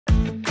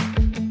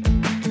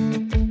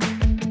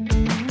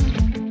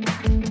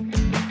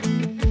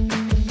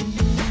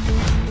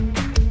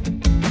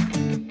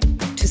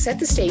set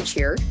the stage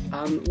here,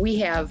 we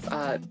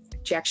have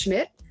Jack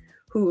Schmitt,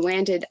 who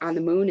landed on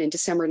the moon in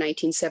December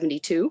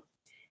 1972,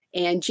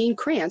 and Gene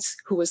Kranz,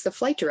 who was the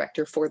flight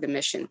director for the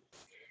mission.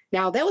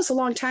 Now, that was a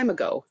long time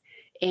ago.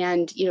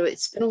 And, you know,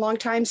 it's been a long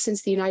time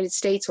since the United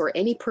States or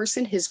any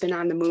person has been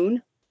on the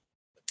moon.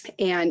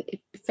 And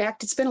in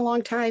fact, it's been a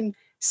long time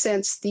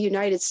since the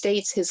United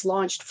States has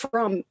launched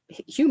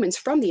humans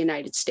from the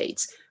United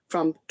States,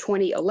 from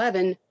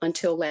 2011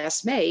 until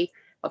last May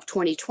of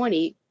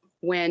 2020,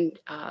 when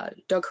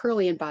Doug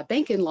Hurley and Bob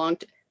Behnken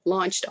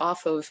launched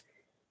off of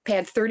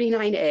pad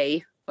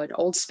 39A, an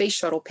old space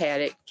shuttle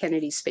pad at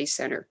Kennedy Space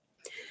Center.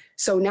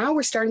 So now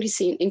we're starting to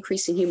see an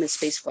increase in human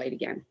spaceflight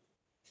again.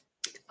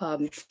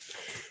 Our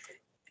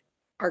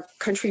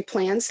country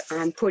plans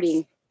on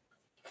putting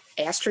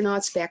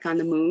astronauts back on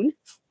the moon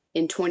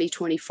in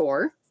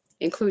 2024,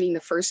 including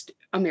the first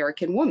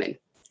American woman.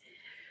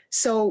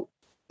 So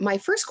my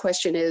first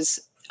question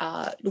is,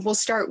 we'll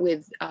start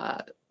with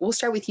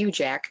you,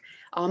 Jack.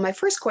 My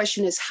first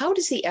question is, how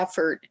does the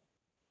effort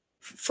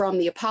from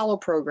the Apollo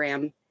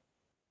program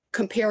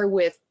compare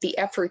with the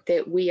effort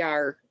that we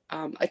are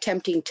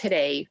attempting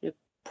today,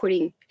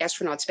 putting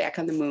astronauts back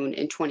on the moon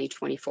in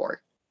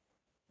 2024?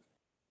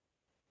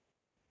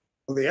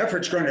 Well, the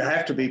effort's going to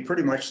have to be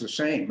pretty much the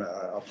same.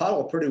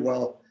 Apollo pretty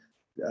well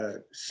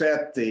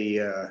set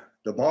the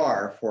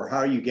bar for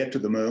how you get to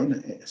the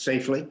moon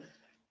safely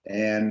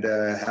and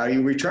how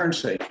you return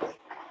safely.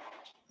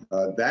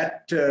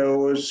 That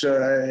was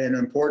an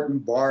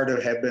important bar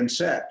to have been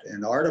set,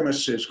 and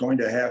Artemis is going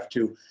to have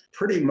to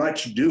pretty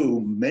much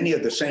do many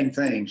of the same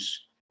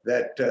things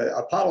that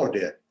Apollo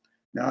did.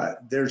 Now,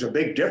 there's a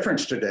big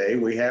difference today.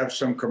 We have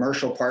some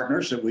commercial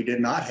partners that we did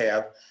not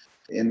have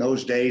in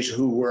those days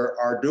who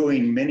are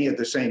doing many of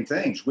the same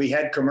things. We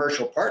had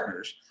commercial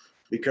partners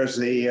because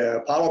the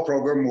Apollo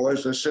program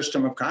was a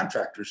system of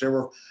contractors. There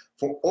were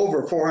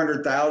over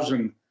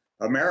 400,000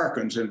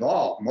 Americans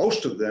involved,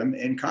 most of them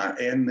in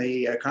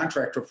the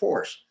contractor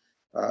force.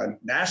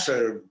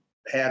 NASA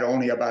had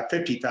only about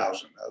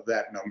 50,000 of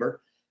that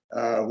number,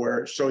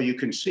 so you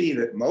can see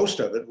that most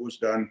of it was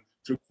done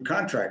through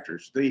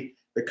contractors. The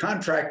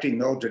contracting,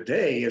 though,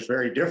 today is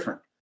very different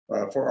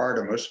for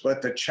Artemis,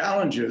 but the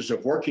challenges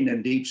of working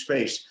in deep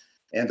space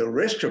and the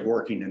risk of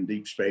working in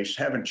deep space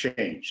haven't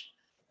changed.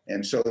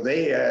 And so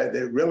they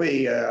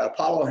really,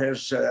 Apollo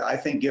has, I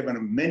think, given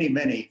them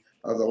many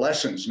of the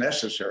lessons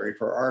necessary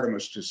for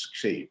Artemis to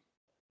succeed.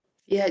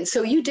 Yeah, and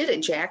so you did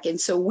it, Jack, and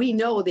so we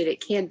know that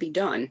it can be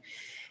done.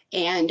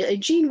 And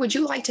Gene, would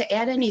you like to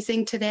add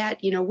anything to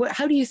that? You know,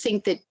 how do you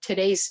think that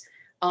today's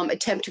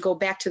attempt to go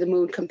back to the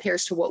moon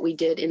compares to what we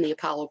did in the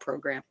Apollo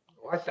program?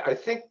 Well, I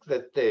think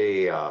that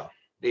the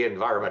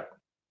environment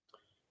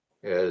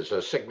is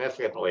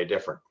significantly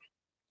different.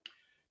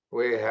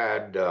 We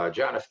had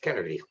John F.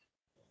 Kennedy,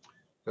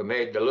 who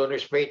made the lunar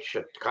speech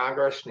at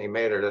Congress, and he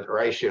made it at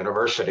Rice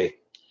University.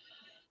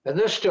 And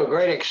this, to a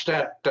great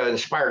extent,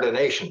 inspired a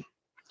nation.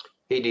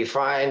 He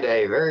defined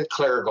a very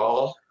clear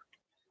goal.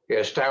 He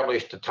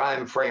established a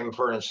time frame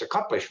for its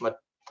accomplishment.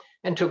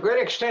 And to a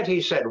great extent, he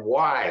said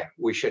why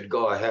we should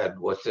go ahead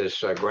with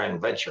this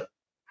grand venture.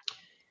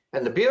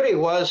 And the beauty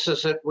was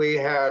that we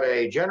had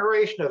a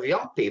generation of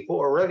young people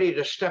who were ready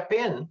to step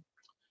in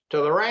to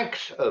the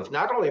ranks of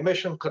not only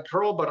mission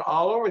control, but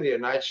all over the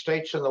United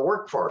States in the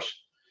workforce.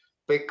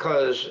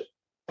 Because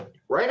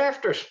right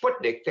after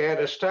Sputnik, they had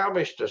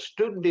established a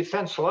student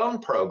defense loan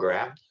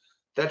program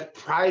that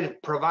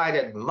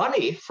provided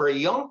money for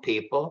young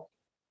people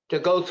to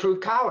go through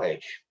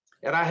college.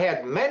 And I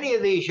had many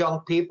of these young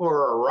people who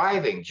were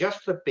arriving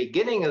just at the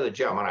beginning of the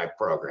Gemini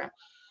program.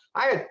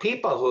 I had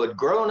people who had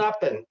grown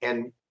up in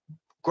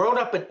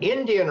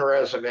Indian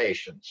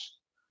reservations.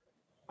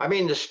 I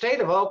mean, the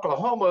state of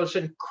Oklahoma is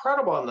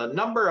incredible in the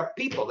number of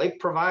people. They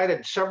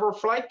provided several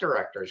flight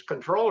directors,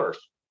 controllers.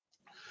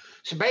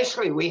 So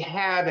basically, we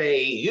had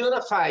a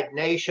unified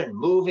nation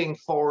moving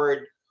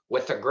forward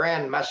with a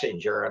grand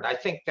messenger, and I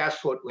think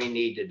that's what we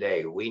need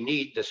today. We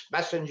need this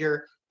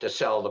messenger to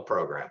sell the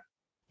program.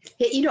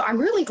 Yeah, you know, I'm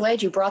really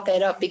glad you brought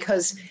that up,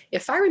 because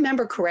if I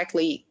remember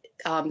correctly,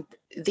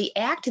 the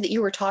act that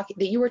you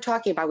were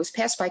talking about was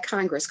passed by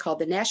Congress, called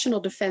the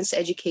National Defense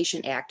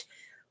Education Act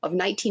of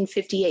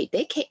 1958.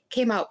 They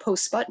came out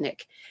post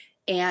Sputnik,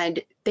 and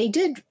they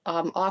did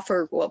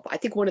offer. Well, I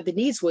think one of the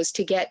needs was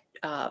to get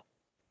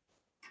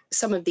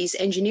some of these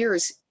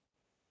engineers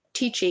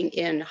teaching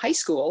in high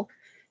school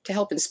to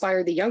help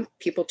inspire the young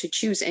people to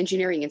choose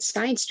engineering and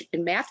science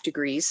and math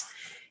degrees.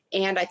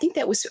 And I think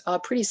that was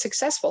pretty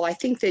successful. I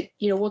think that,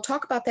 you know, we'll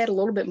talk about that a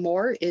little bit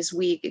more as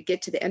we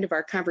get to the end of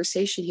our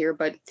conversation here,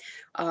 but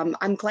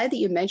I'm glad that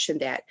you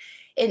mentioned that.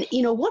 And,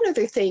 you know, one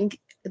other thing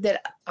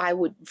that I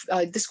would,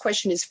 this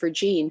question is for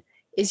Gene,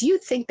 is you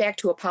think back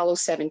to Apollo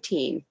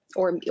 17,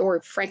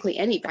 or frankly,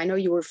 I know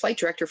you were flight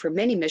director for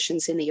many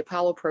missions in the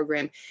Apollo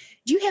program.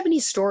 Do you have any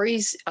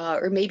stories,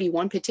 or maybe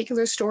one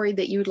particular story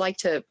that you'd like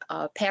to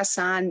pass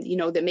on, you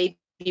know, that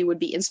maybe would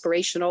be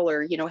inspirational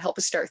or, you know, help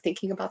us start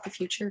thinking about the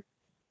future?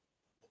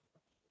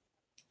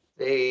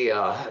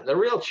 The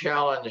real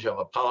challenge of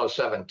Apollo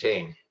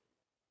 17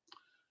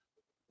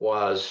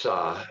 was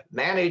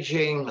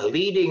managing,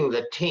 leading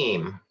the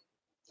team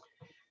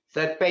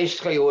that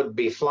basically would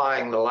be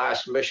flying the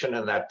last mission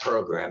in that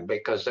program,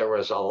 because there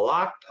was a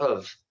lot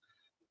of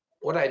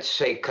what I'd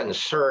say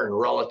concern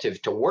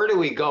relative to where do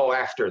we go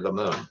after the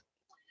moon.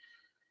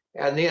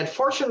 And the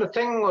unfortunate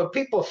thing was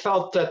people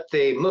felt that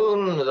the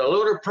moon, the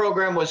lunar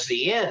program was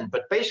the end,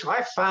 but basically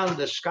I found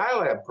the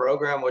Skylab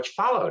program, which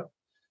followed,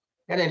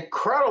 an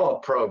incredible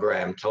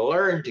program to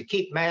learn to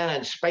keep man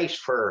in space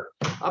for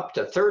up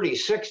to 30,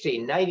 60,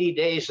 90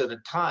 days at a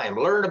time,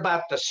 learn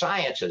about the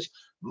sciences,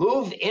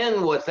 move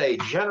in with a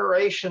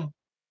generation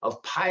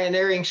of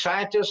pioneering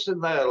scientists in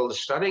the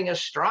studying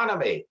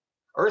astronomy,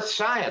 earth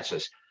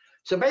sciences.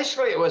 So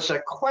basically it was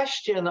a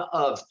question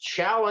of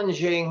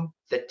challenging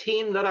the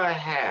team that I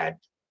had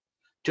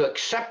to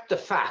accept the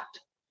fact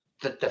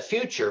that the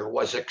future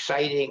was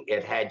exciting,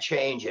 it had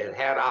change, it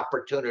had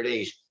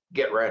opportunities,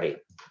 get ready.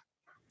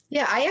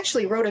 Yeah, I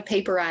actually wrote a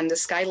paper on the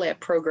Skylab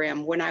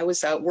program when I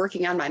was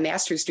working on my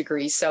master's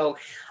degree. So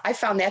I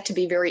found that to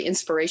be very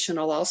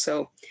inspirational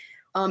also.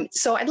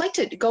 So I'd like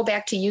to go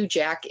back to you,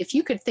 Jack. If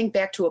you could think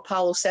back to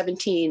Apollo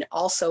 17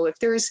 also, if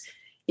there's,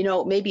 you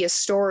know, maybe a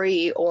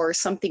story or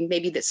something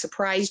maybe that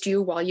surprised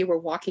you while you were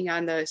walking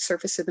on the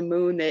surface of the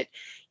moon that,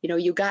 you know,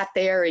 you got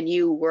there and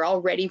you were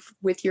all ready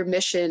with your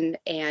mission.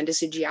 And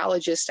as a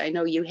geologist, I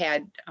know you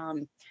had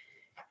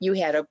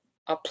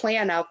a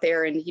plan out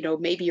there and, you know,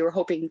 maybe you were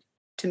hoping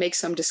to make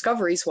some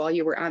discoveries while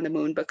you were on the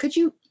moon, but could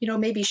you, you know,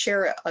 maybe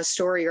share a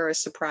story or a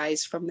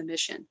surprise from the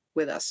mission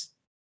with us?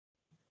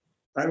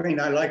 I mean,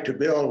 I like to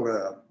build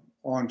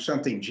on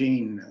something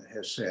Gene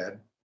has said,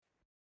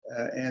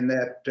 and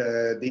that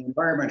the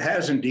environment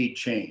has indeed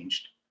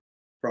changed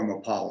from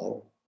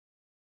Apollo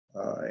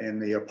in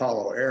the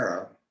Apollo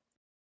era.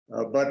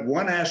 But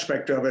one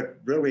aspect of it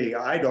really,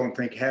 I don't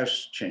think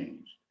has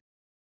changed,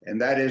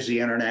 and that is the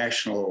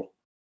international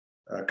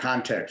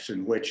context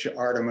in which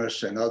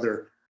Artemis and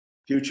other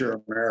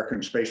future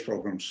American space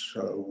programs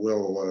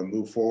will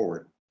move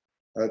forward.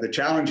 The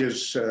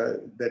challenges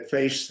that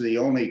face the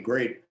only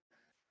great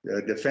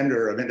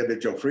defender of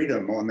individual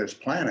freedom on this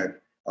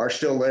planet are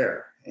still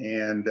there.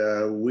 And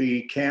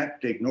we can't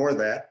ignore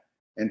that.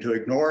 And to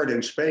ignore it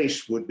in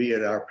space would be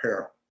at our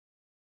peril.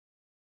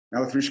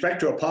 Now, with respect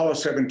to Apollo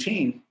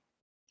 17,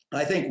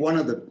 I think one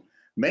of the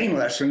main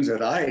lessons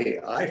that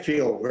I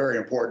feel very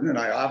important, and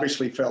I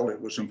obviously felt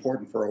it was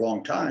important for a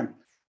long time,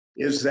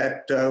 is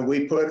that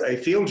we put a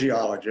field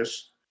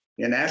geologist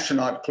in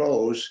astronaut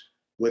clothes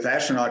with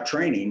astronaut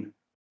training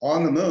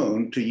on the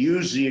moon to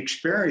use the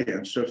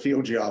experience of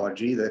field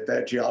geology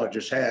that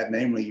geologist had,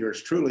 namely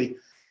yours truly,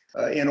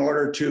 in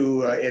order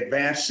to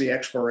advance the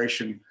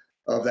exploration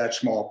of that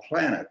small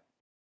planet.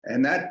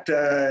 And that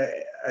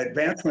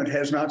advancement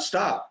has not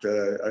stopped.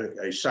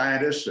 A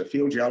scientist, a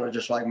field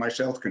geologist like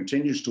myself,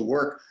 continues to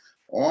work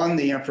on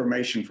the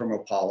information from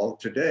Apollo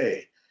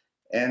today.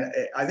 And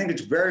I think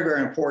it's very,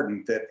 very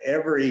important that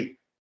every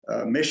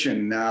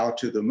mission now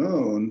to the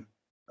moon,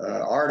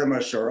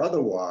 Artemis or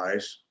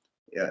otherwise,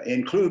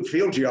 include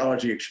field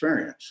geology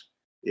experience.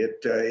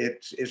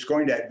 It's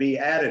going to be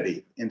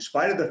additive, in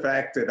spite of the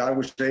fact that I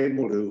was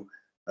able to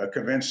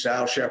convince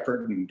Sal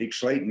Shepard and Deke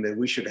Slayton that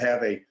we should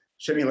have a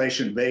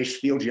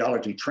simulation-based field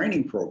geology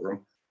training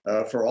program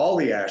for all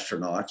the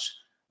astronauts.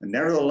 And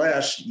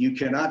nevertheless, you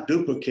cannot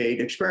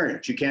duplicate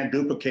experience. You can't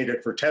duplicate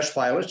it for test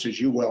pilots,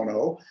 as you well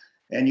know,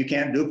 and you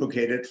can't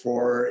duplicate it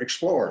for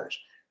explorers.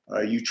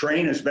 You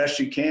train as best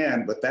you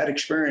can, but that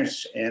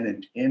experience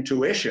and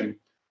intuition,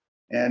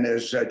 and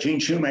as Gene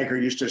Shoemaker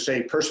used to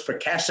say,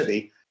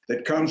 perspicacity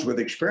that comes with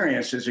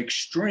experience is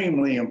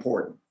extremely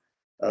important.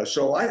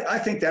 So I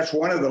think that's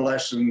one of the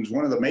lessons,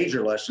 one of the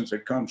major lessons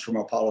that comes from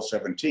Apollo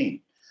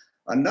 17.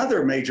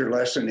 Another major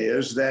lesson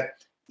is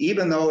that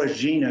even though, as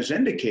Gene has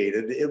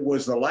indicated, it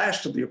was the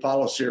last of the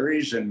Apollo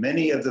series and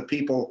many of the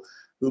people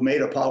who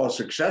made Apollo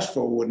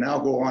successful would now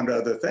go on to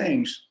other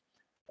things,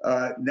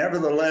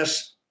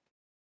 nevertheless,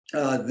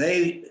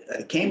 they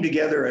came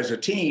together as a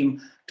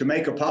team to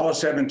make Apollo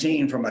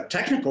 17, from a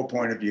technical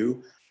point of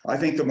view, I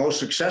think the most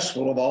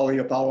successful of all the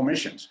Apollo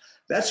missions.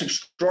 That's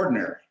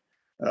extraordinary.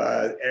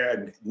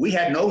 And we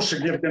had no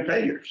significant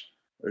failures.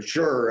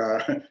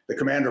 Sure, the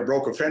commander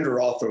broke a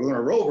fender off the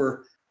lunar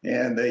rover,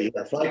 and the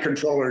flight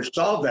controllers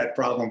solved that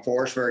problem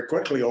for us very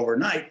quickly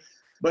overnight.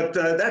 But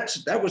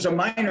that was a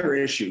minor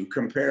issue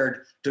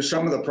compared to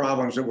some of the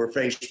problems that were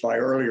faced by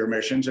earlier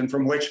missions, and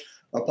from which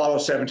Apollo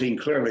 17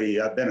 clearly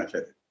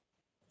benefited.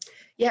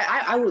 Yeah,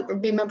 I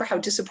remember how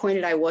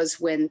disappointed I was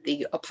when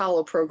the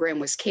Apollo program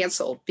was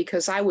canceled,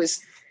 because I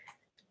was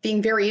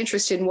being very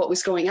interested in what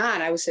was going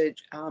on. I was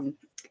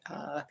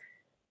a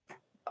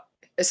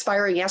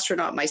aspiring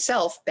astronaut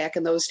myself back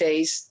in those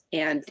days,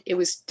 and it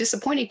was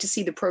disappointing to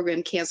see the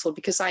program canceled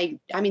because I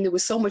mean, there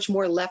was so much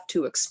more left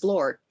to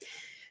explore.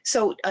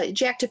 So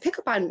Jack, to pick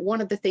up on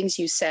one of the things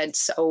you said,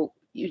 so,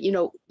 you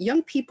know,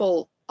 young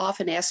people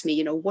often ask me,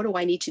 you know, what do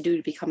I need to do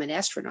to become an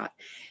astronaut?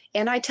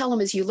 And I tell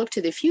them, as you look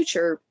to the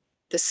future,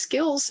 the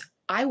skills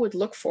I would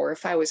look for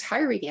if I was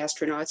hiring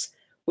astronauts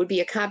would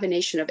be a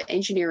combination of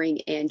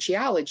engineering and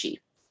geology.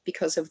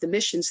 because of the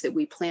missions that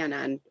we plan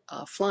on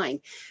flying.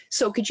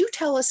 So could you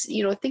tell us,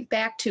 think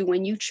back to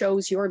when you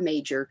chose your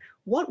major,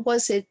 what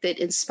was it that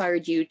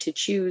inspired you to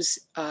choose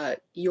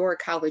your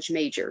college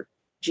major,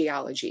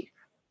 geology?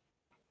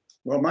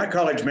 Well, my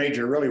college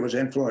major really was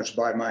influenced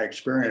by my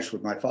experience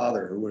with my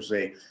father, who was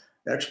a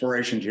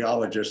exploration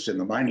geologist in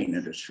the mining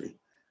industry.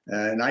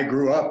 And I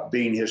grew up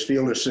being his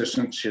field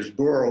assistant, his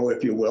bureau,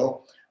 if you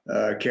will,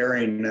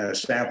 carrying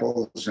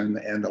samples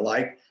and the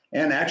like,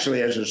 and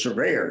actually as a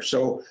surveyor.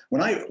 So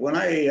when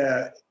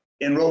I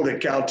enrolled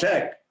at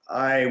Caltech,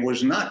 I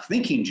was not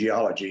thinking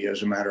geology,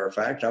 as a matter of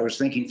fact. I was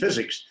thinking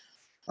physics.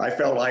 I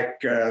felt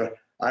like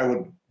I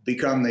would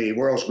become the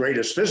world's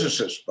greatest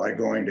physicist by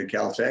going to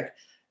Caltech.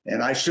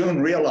 And I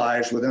soon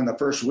realized within the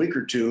first week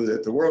or two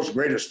that the world's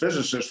greatest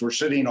physicists were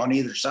sitting on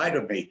either side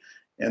of me,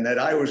 and that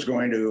I was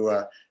going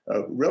to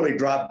really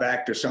drop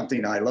back to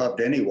something I loved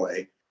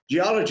anyway.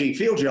 Geology,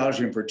 field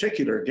geology in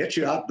particular, gets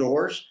you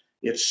outdoors.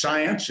 It's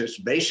science, it's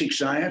basic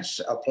science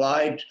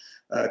applied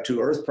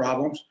to Earth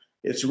problems.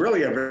 It's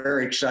really a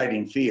very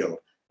exciting field.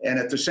 And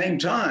at the same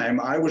time,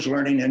 I was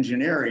learning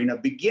engineering, a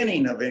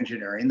beginning of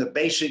engineering, the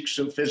basics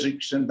of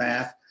physics and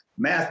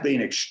math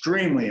being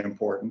extremely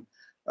important.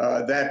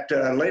 That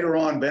later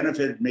on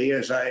benefited me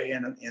as I,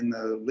 in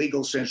the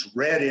legal sense,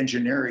 read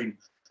engineering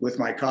with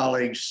my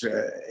colleagues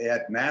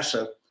at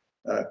NASA,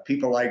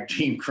 people like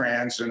Gene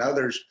Kranz and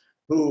others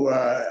who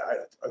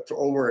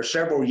over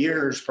several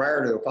years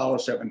prior to Apollo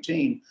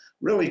 17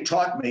 really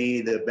taught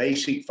me the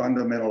basic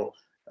fundamental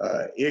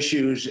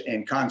issues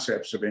and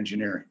concepts of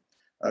engineering.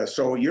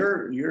 So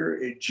your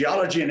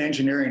geology and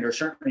engineering are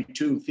certainly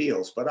two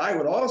fields, but I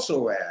would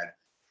also add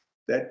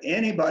that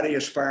anybody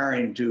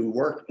aspiring to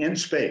work in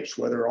space,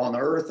 whether on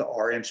Earth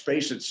or in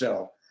space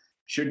itself,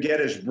 should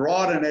get as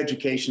broad an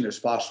education as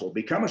possible.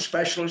 Become a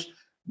specialist,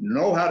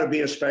 know how to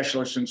be a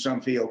specialist in some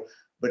field,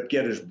 but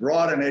get as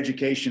broad an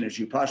education as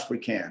you possibly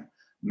can.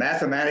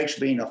 Mathematics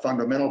being a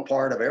fundamental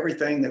part of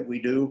everything that we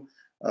do,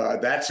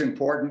 that's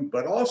important,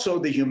 but also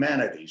the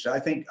humanities. I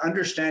think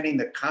understanding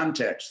the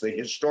context, the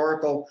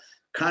historical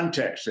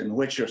context in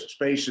which a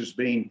space is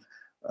being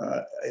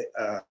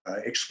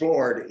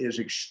explored is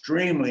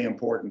extremely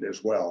important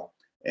as well.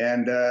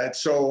 And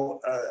so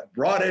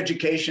broad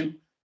education,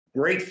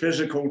 great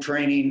physical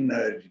training,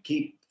 to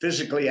keep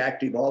physically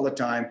active all the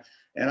time.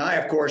 And I,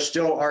 of course,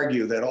 still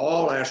argue that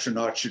all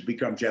astronauts should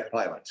become jet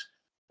pilots.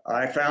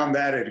 I found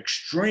that an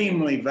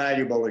extremely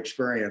valuable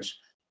experience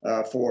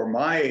for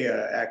my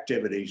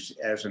activities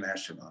as an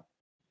astronaut.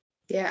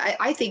 Yeah,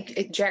 I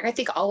think, Jack, I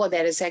think all of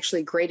that is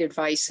actually great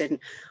advice. And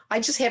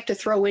I just have to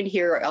throw in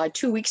here,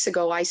 2 weeks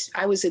ago,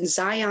 I was in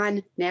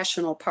Zion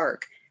National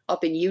Park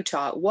up in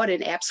Utah. What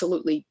an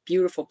absolutely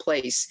beautiful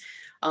place.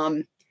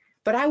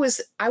 But I was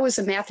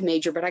a math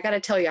major, but I got to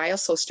tell you, I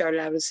also started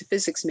out as a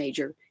physics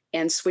major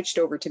and switched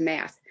over to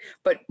math.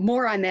 But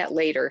more on that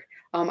later.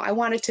 I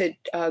wanted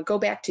to go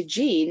back to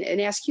Gene and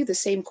ask you the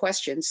same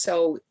question.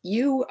 So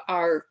you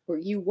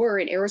were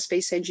an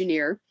aerospace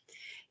engineer,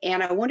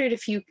 and I wondered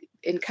if you,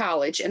 in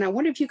college, and I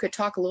wonder if you could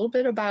talk a little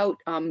bit about,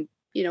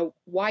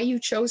 why you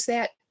chose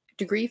that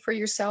degree for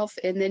yourself,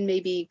 and then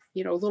maybe,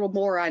 a little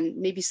more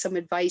on maybe some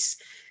advice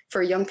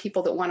for young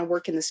people that want to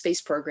work in the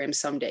space program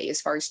someday as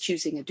far as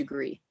choosing a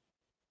degree.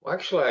 Well,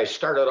 actually, I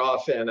started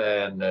off in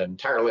an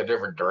entirely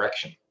different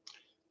direction.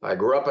 I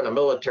grew up in a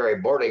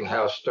military boarding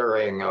house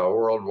during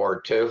World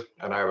War II,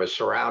 and I was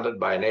surrounded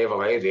by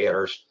naval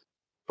aviators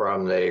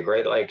from the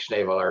Great Lakes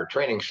Naval Air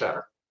Training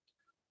Center.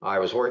 I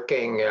was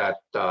working at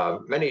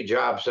many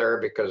jobs there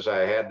because I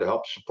had to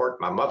help support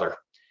my mother.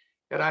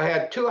 And I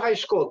had two high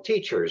school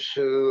teachers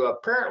who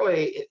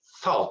apparently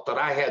thought that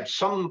I had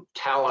some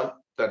talent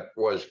that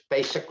was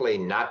basically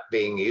not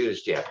being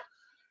used yet.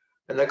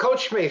 And they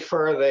coached me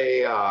for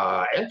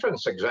the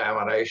entrance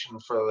examination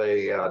for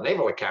the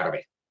Naval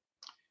Academy.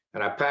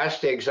 And I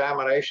passed the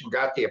examination,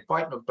 got the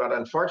appointment, but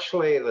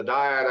unfortunately the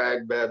diet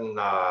I'd been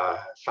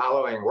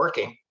following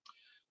working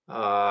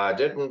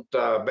didn't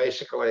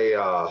basically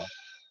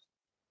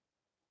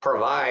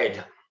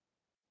provide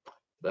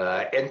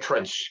the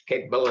entrance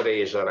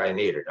capabilities that I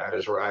needed. I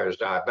was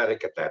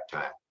diabetic at that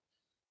time.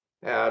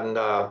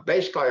 And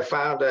basically I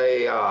found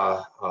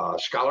a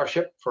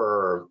scholarship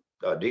for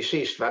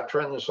deceased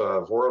veterans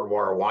of World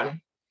War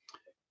I,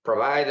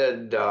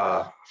 provided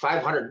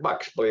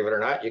 $500, believe it or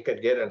not. You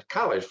could get into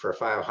college for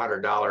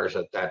 $500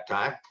 at that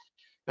time.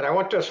 And I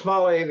went to a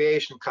small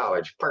aviation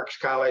college, Parks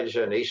College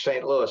in East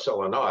St. Louis,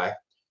 Illinois,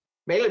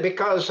 mainly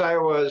because I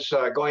was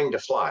going to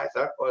fly.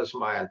 That was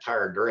my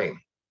entire dream.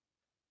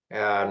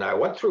 And I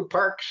went through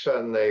Parks,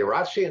 and the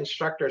ROTC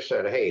instructor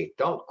said, "Hey,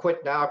 don't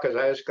quit now," because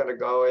I was going to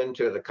go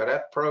into the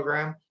cadet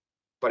program.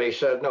 But he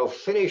said, "No,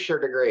 finish your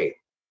degree,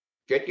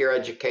 get your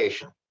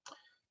education."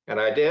 And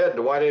I did,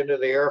 went into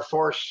the Air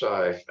Force.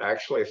 I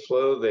actually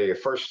flew the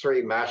first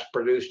three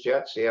mass-produced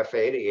jets, the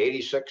F-80,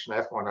 86, and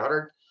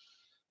F-100.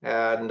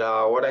 And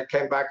when I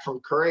came back from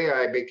Korea,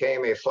 I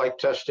became a flight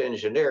test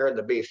engineer in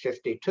the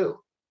B-52.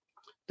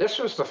 This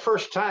was the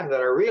first time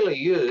that I really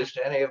used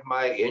any of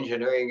my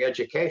engineering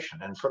education.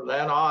 And from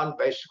then on,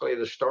 basically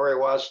the story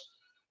was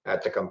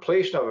At the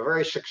completion of a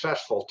very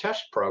successful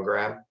test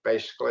program,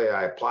 basically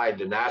I applied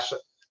to NASA.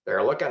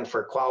 They're looking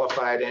for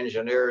qualified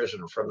engineers,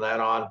 and from then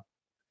on,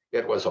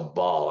 it was a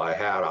ball. I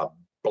had a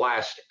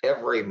blast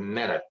every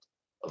minute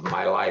of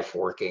my life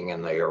working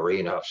in the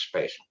arena of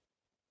space.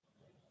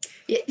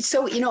 Yeah,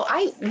 so,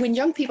 when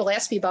young people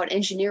ask me about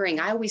engineering,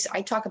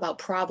 I talk about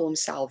problem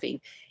solving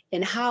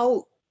and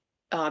how,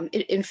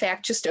 in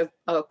fact, just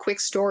a quick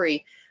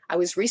story. I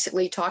was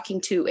recently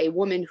talking to a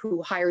woman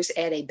who hires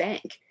at a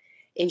bank,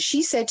 and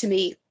she said to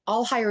me,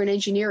 "I'll hire an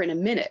engineer in a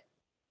minute."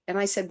 And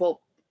I said,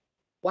 "Well,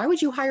 why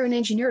would you hire an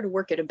engineer to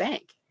work at a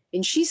bank?"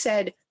 And she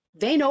said,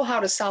 "They know how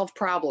to solve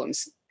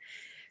problems."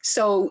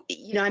 So,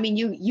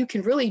 you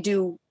can really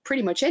do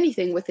pretty much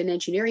anything with an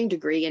engineering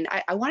degree. And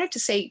I wanted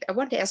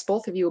to ask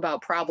both of you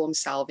about problem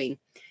solving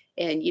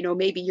and,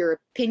 maybe your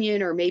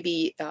opinion or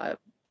maybe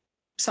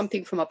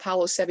something from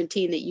Apollo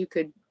 17 that you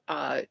could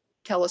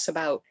tell us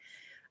about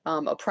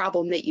a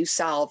problem that you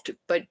solved.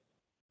 But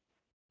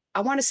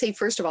I want to say,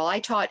 first of all, I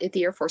taught at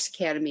the Air Force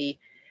Academy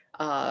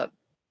quite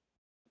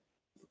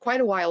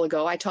a while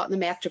ago. I taught in the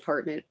math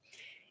department.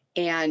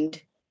 And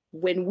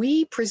when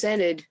we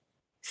presented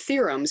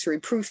theorems or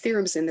proved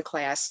theorems in the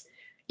class,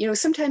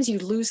 sometimes you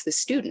lose the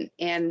student.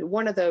 And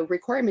one of the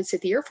requirements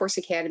at the Air Force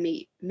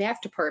Academy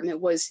math department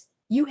was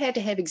you had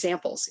to have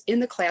examples in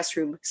the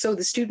classroom so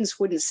the students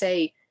wouldn't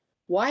say,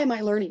 "Why am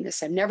I learning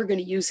this? I'm never going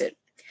to use it."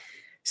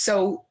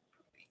 So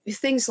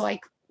things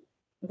like,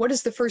 what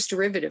is the first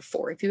derivative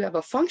for? If you have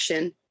a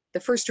function, the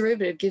first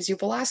derivative gives you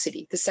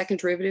velocity. The second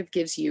derivative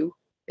gives you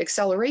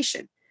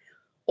acceleration.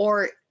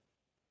 Or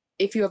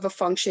if you have a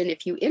function,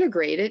 if you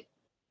integrate it,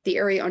 the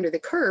area under the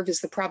curve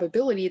is the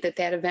probability that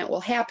that event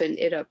will happen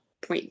at a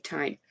point in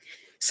time.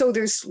 So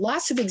there's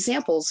lots of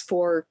examples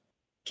for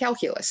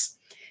calculus,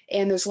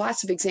 and there's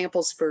lots of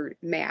examples for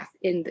math.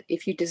 And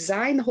if you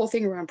design the whole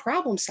thing around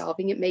problem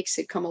solving, it makes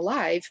it come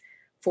alive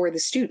for the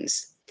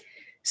students.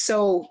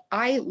 So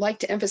I like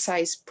to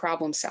emphasize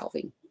problem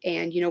solving.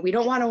 And, we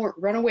don't want to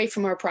run away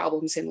from our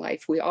problems in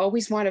life. We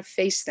always want to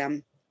face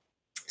them.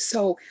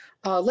 So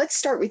let's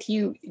start with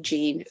you,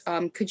 Jean.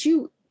 Could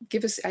you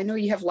give us, I know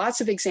you have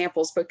lots of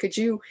examples, but could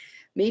you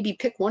maybe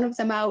pick one of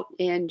them out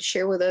and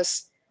share with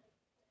us?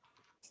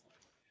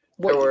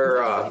 There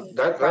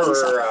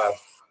were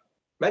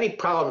many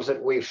problems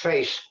that we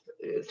face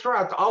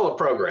throughout all the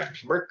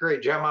programs, Mercury,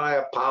 Gemini,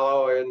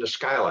 Apollo, and the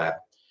Skylab.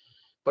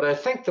 But I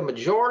think the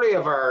majority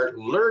of our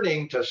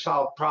learning to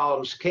solve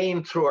problems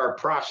came through our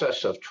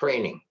process of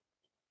training.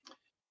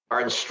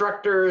 Our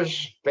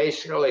instructors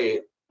basically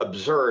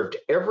observed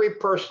every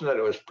person that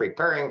was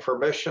preparing for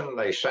mission.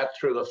 They sat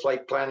through the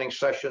flight planning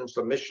sessions,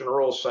 the mission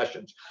rule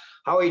sessions,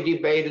 how we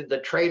debated the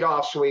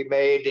trade-offs we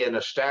made in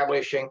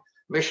establishing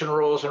mission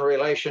rules in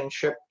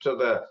relationship to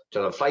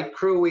the flight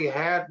crew we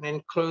had and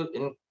include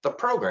in the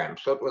program.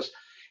 So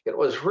it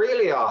was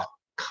really a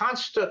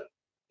constant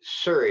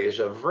series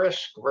of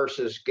risk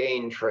versus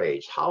gain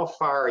trades. How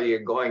far are you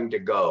going to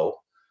go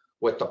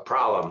with the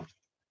problem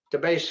to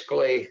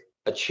basically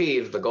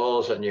achieve the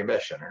goals in your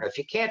mission? And if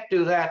you can't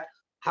do that,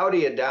 how do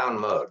you down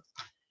mode?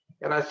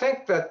 And I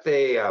think that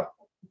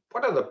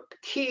one of the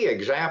key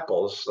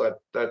examples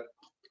that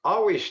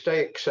always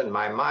sticks in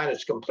my mind,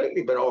 it's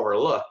completely been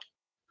overlooked,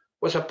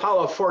 was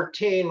Apollo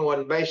 14,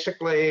 when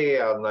basically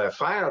on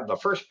the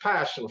first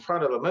pass in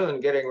front of the moon,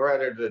 getting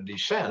ready to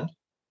descend,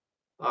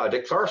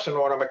 Dick Thorson,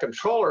 one of my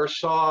controllers,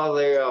 saw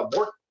the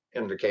abort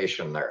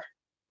indication there.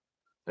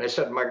 And he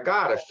said, "My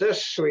God,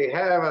 if we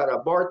have an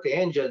abort, the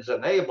engine's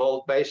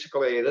enabled,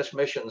 basically this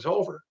mission's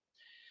over."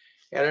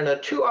 And in a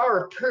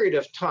 2-hour period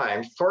of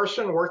time,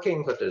 Thorson,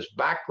 working with his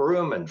back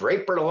room and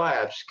Draper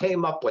Labs,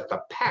 came up with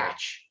a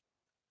patch,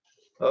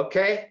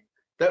 okay,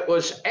 that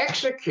was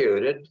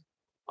executed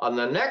on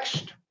the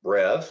next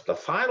rev, the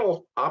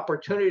final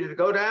opportunity to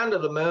go down to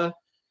the moon.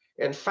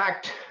 In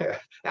fact,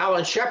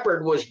 Alan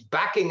Shepard was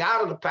backing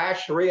out of the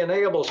patch to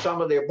re-enable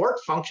some of the abort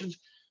functions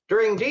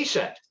during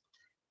descent.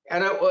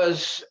 And it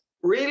was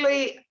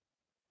really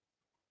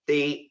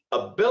the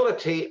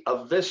ability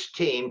of this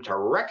team to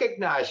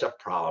recognize a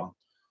problem,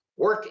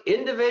 work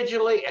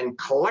individually and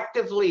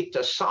collectively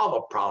to solve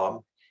a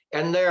problem,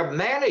 and their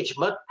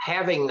management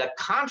having the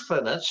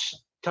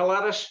confidence to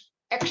let us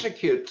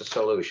execute the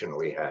solution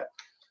we had.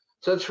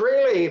 So it's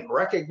really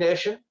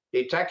recognition,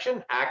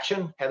 detection,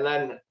 action, and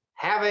then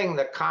having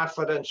the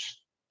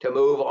confidence to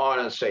move on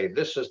and say,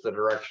 this is the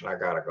direction I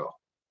gotta go.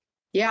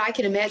 Yeah, I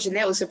can imagine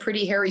that was a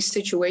pretty hairy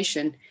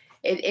situation.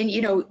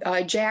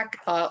 And Jack,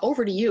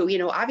 over to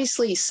you.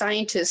 Obviously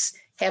scientists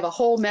have a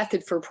whole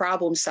method for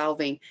problem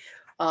solving.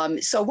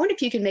 So I wonder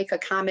if you can make a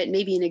comment,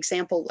 maybe an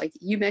example, like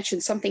you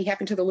mentioned something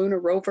happened to the lunar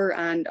rover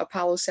on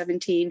Apollo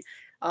 17.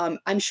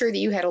 I'm sure that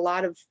you had a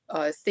lot of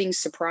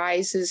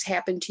surprises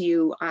happen to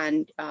you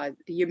on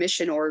your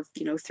mission or,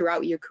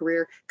 throughout your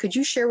career. Could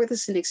you share with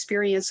us an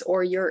experience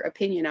or your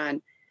opinion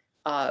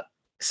on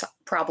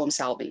problem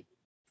solving?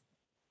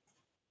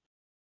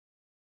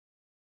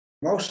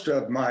 Most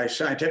of my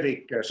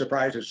scientific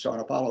surprises on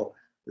Apollo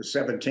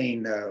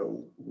 17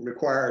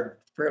 required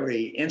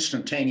fairly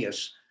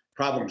instantaneous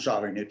problem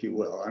solving, if you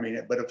will. I mean,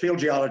 but a field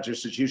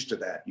geologist is used to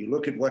that. You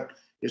look at what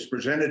is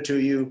presented to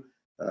you,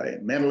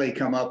 mentally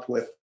come up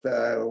with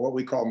what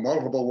we call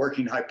multiple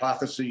working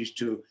hypotheses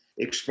to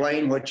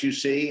explain what you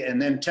see,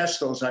 and then test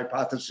those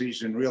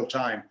hypotheses in real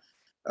time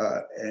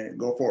and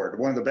go forward.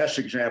 One of the best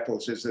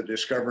examples is the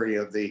discovery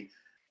of the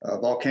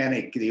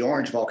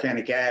orange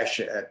volcanic ash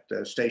at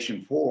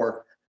Station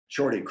 4,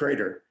 Shorty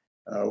Crater,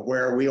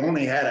 where we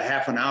only had a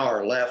half an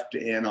hour left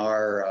in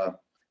our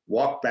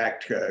walk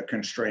back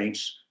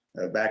constraints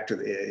back to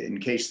in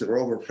case the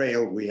rover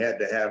failed, we had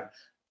to have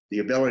the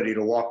ability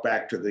to walk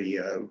back to the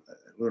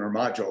lunar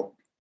module.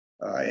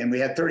 And we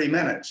had 30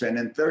 minutes. And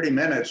in 30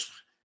 minutes,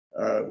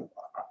 I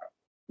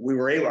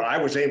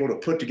was able to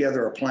put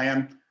together a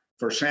plan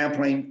for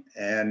sampling,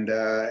 and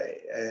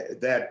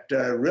that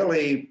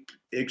really,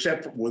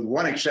 except with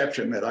one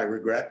exception that I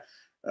regret,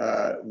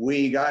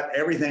 we got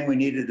everything we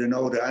needed to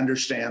know to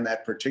understand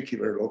that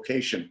particular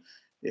location.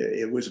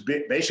 It was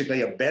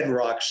basically a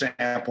bedrock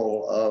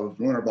sample of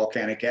lunar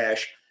volcanic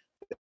ash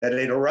that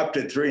had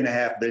erupted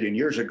 3.5 billion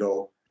years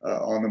ago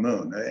on the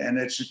moon. And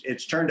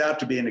it's turned out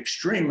to be an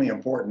extremely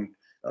important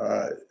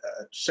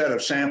set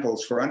of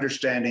samples for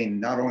understanding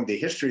not only the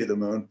history of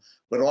the moon,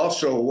 but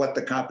also what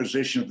the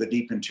composition of the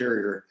deep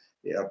interior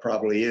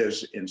probably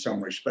is in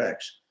some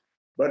respects.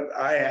 But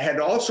I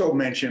had also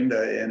mentioned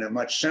in a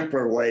much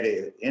simpler way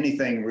to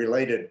anything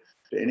related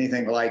to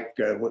anything like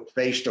what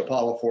faced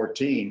Apollo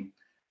 14,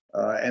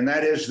 and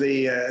that is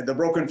the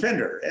broken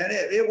fender. And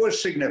it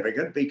was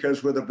significant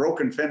because with a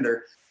broken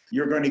fender,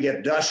 you're going to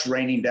get dust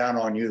raining down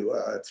on you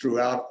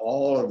throughout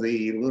all of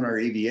the lunar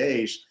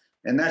EVAs,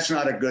 and that's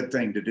not a good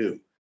thing to do.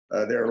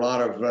 There are a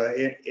lot of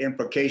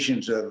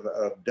implications of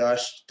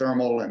dust,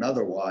 thermal and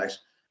otherwise,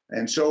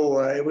 and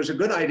so it was a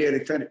good idea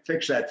to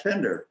fix that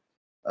fender.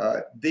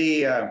 I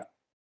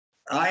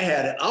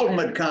had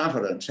ultimate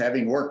confidence,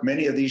 having worked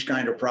many of these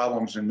kind of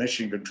problems in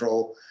mission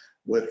control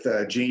with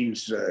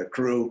Gene's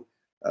crew,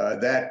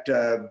 that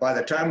by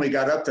the time we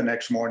got up the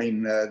next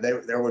morning,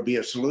 there would be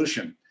a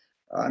solution.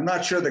 I'm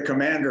not sure the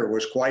commander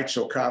was quite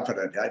so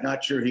confident. I'm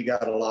not sure he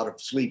got a lot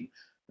of sleep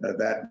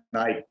that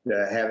night,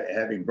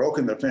 having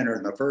broken the fender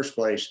in the first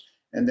place,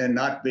 and then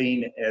not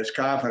being as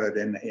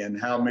confident in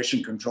how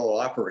mission control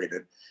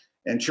operated.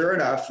 And sure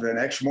enough, the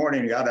next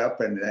morning, got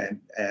up and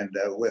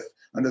with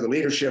under the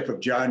leadership of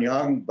John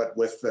Young, but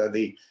with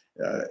the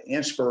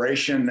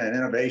inspiration and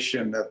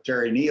innovation of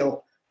Terry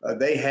Neal,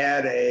 they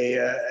had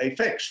a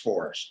fix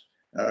for us,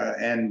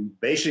 and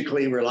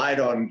basically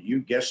relied on,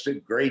 you guessed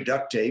it, gray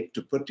duct tape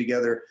to put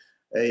together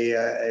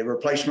a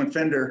replacement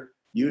fender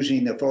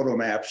using the photo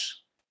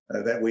maps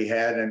that we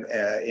had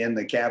in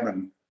the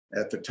cabin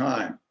at the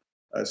time.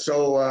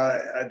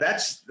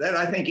 That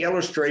I think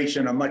illustrates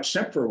in a much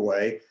simpler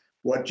way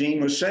what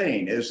Gene was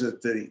saying, is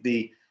that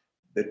the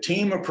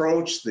team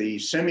approach, the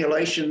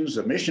simulations,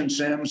 the mission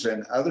sims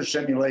and other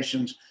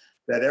simulations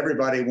that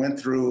everybody went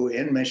through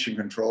in mission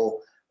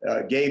control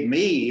gave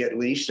me, at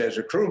least as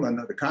a crewman,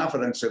 the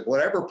confidence that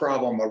whatever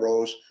problem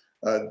arose,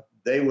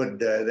 they would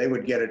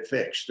get it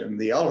fixed. And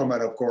the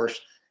ultimate, of course,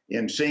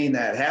 in seeing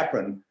that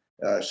happen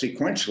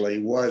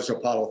sequentially was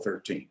Apollo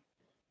 13.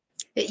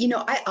 You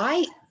know,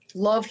 I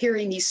love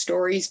hearing these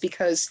stories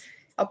because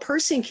a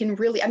person can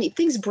really, I mean,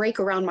 things break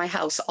around my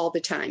house all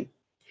the time.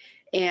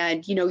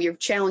 And, you know, you're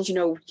challenged, you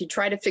know, you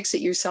try to fix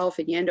it yourself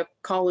and you end up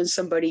calling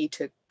somebody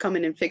to come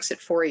in and fix it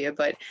for you.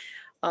 But,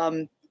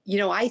 you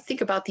know, I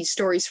think about these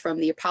stories from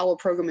the Apollo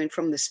program and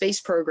from the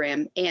space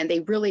program, and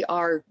they really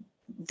are,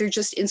 they're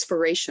just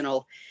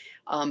inspirational.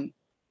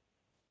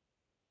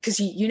 Because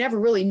you never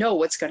really know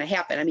what's going to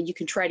happen. I mean, you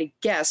can try to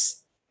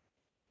guess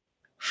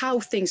how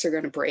things are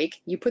going to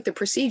break. You put the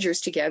procedures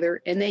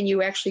together, and then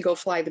you actually go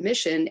fly the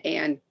mission,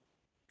 and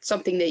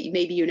something that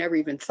maybe you never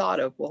even thought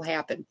of will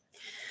happen.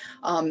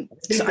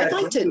 So I'd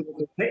like to.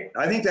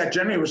 I think that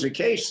generally was the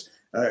case.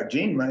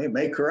 Gene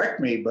may correct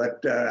me,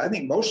 but I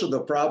think most of the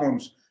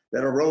problems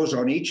that arose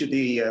on each of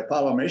the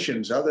Apollo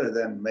missions, other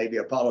than maybe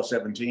Apollo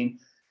 17,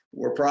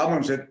 were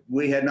problems that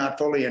we had not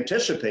fully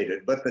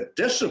anticipated. But the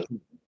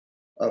discipline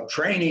of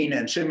training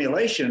and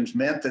simulations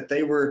meant that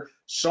they were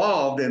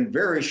solved in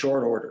very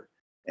short order.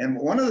 And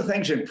one of the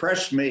things that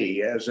impressed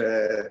me as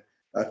a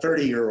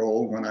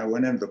 30-year-old when I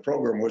went into the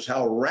program was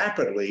how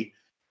rapidly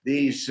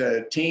these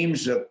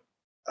teams of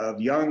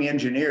young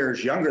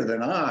engineers, younger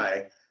than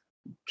I,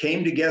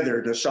 came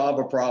together to solve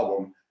a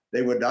problem.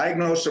 They would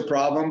diagnose the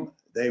problem.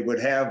 They would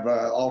have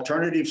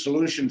alternative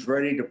solutions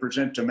ready to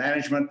present to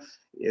management,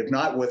 if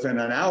not within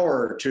an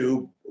hour or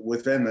two,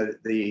 within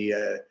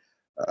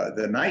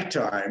the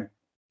nighttime,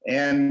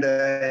 and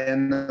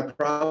the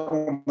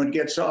problem would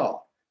get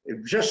solved.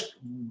 It just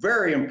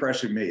very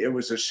impressive me. It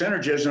was the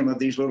synergism of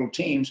these little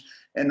teams,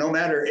 and no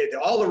matter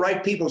all the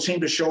right people seem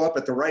to show up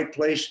at the right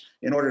place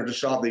in order to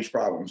solve these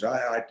problems.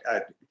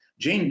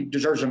 Gene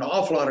deserves an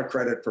awful lot of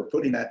credit for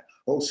putting that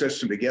whole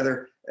system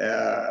together,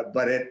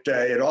 but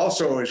it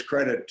also is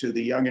credit to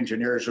the young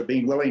engineers for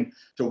being willing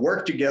to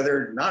work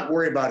together, not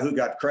worry about who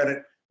got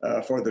credit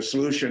for the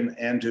solution,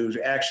 and to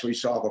actually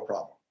solve a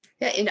problem.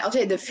 Yeah, and I'll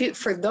tell you,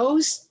 for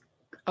those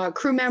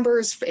crew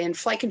members and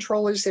flight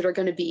controllers that are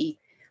going to be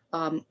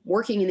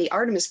working in the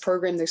Artemis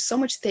program, there's so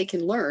much they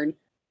can learn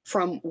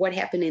from what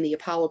happened in the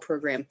Apollo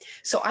program.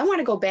 So I want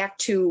to go back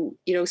to,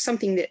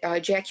 something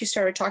that Jack, you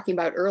started talking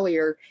about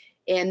earlier,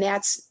 and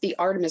that's the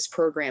Artemis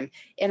program.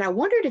 And I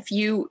wondered if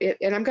you,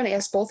 and I'm going to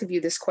ask both of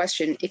you this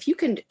question, if you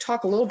can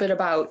talk a little bit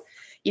about,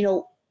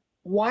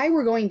 why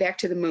we're going back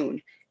to the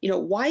moon.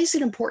 Why is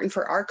it important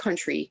for our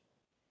country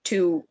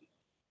to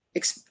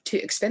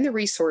expend the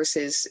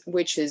resources,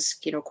 which is,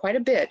 quite a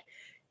bit,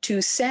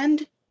 to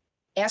send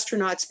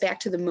astronauts back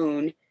to the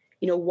moon?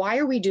 Why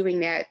are we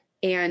doing that?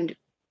 And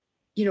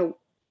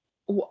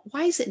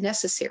why is it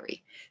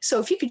necessary? So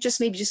if you could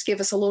maybe give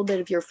us a little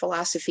bit of your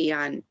philosophy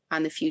on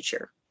the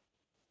future.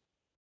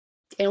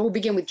 And we'll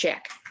begin with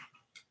Jack.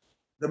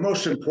 The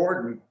most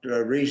important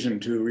reason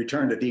to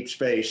return to deep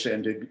space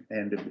and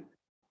to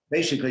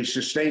basically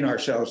sustain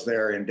ourselves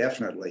there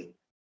indefinitely,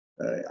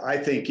 I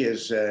think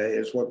is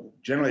what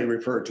generally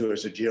referred to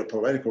as a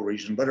geopolitical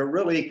reason, but it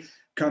really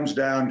comes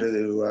down to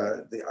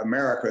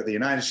the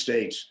United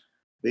States,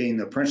 being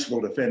the principal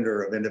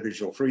defender of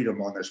individual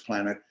freedom on this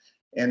planet.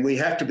 And we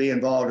have to be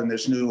involved in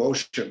this new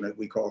ocean that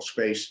we call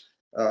space.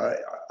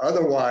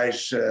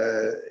 Otherwise,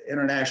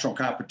 international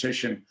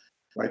competition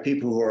by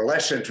people who are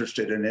less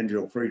interested in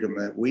individual freedom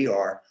than we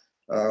are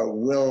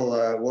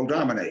will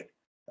dominate.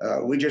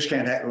 We just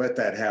can't let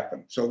that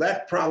happen. So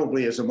that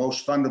probably is the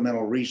most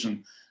fundamental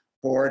reason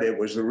for it. It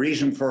was the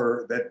reason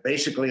that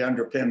basically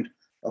underpinned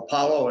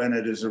Apollo, and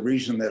it is the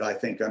reason that I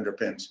think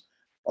underpins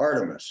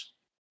Artemis.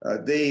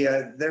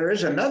 There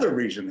is another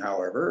reason,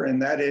 however,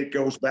 and that it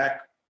goes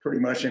back pretty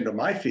much into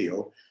my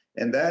field,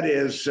 and that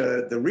is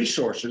the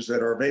resources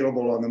that are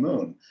available on the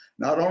moon.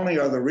 Not only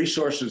are the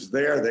resources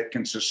there that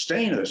can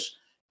sustain us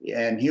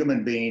and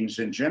human beings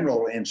in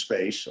general in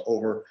space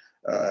over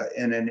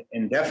in an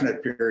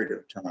indefinite period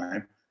of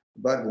time,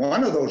 but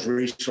one of those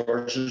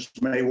resources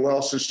may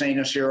well sustain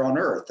us here on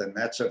Earth, and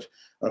that's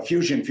a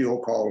fusion fuel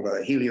called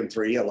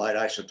helium-3, a light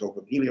isotope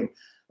of helium,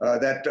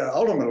 that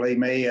ultimately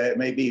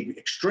may be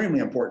extremely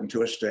important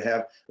to us to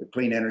have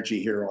clean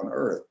energy here on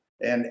Earth,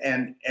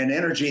 and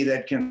energy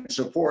that can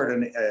support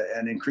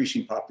an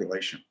increasing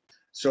population.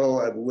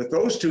 So with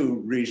those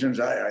two reasons,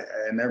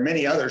 and there are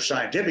many other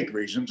scientific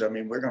reasons. I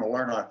mean, we're going to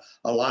learn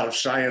a lot of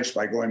science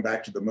by going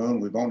back to the moon.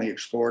 We've only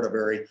explored a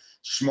very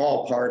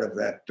small part of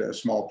that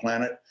small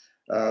planet.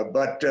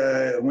 But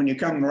when you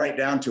come right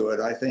down to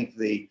it, I think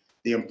the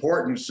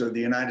importance of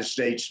the United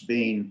States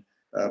being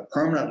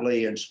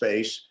permanently in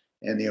space,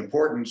 and the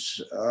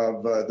importance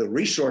of the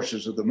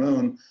resources of the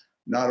moon,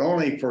 not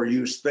only for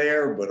use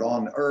there, but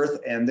on Earth,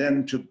 and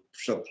then to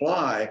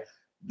supply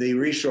the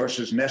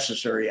resources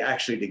necessary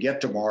actually to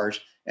get to Mars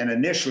and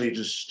initially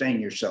to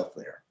sustain yourself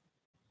there.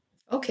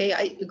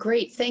 Okay,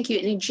 great, thank you.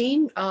 And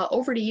Jean,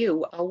 over to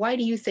you. Why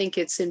do you think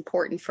it's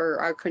important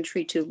for our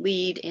country to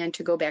lead and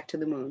to go back to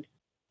the moon?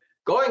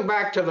 Going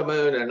back to the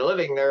moon and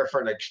living there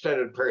for an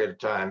extended period of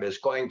time is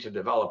going to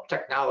develop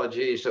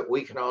technologies that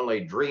we can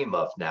only dream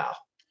of now.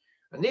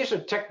 And these are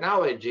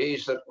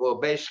technologies that will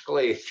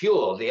basically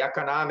fuel the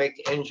economic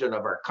engine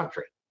of our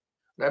country.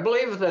 And I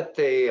believe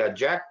that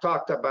Jack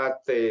talked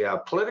about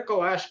the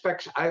political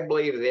aspects. I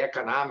believe the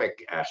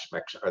economic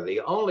aspects are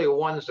the only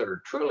ones that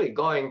are truly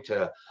going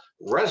to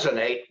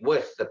resonate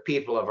with the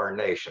people of our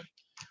nation.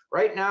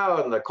 Right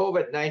now in the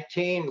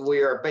COVID-19,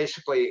 we are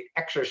basically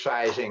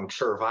exercising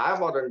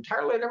survival on an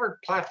entirely different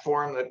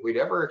platform that we'd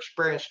ever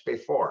experienced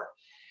before.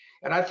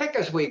 And I think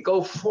as we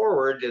go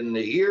forward in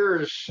the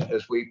years,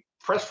 as we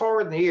press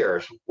forward in the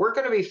years, we're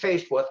going to be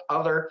faced with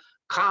other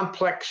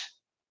complex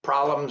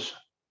problems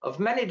of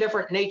many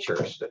different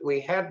natures that we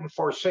hadn't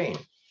foreseen.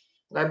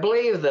 And I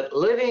believe that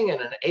living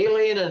in an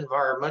alien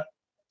environment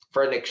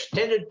for an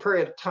extended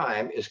period of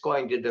time is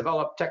going to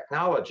develop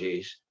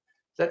technologies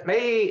that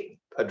may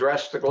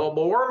address the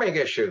global warming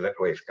issue that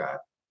we've got.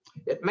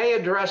 It may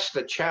address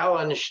the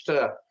challenge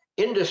to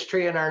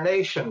industry in our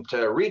nation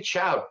to reach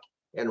out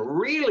and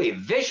really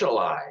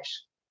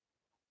visualize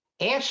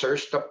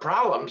answers to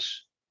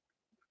problems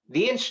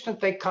the instant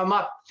they come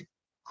up,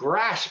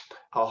 grasp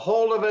a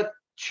hold of it,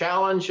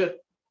 challenge it,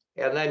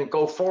 and then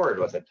go forward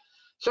with it.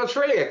 So it's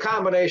really a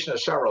combination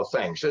of several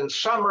things. In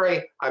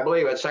summary, I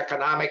believe it's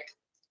economic,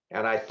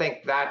 and I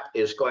think that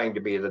is going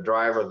to be the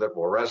driver that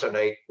will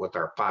resonate with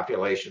our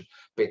population,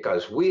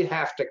 because we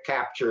have to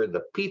capture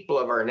the people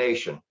of our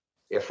nation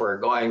if we're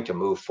going to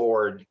move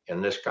forward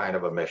in this kind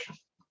of a mission.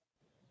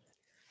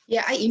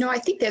 Yeah, I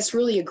think that's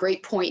really a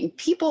great point. And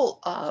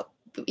people,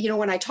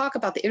 when I talk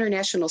about the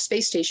International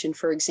Space Station,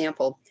 for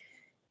example,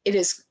 it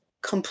is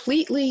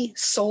completely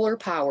solar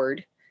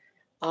powered.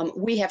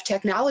 We have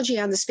technology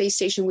on the space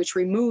station which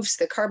removes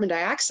the carbon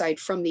dioxide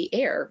from the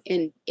air,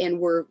 and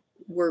we're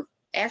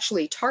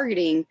actually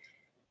targeting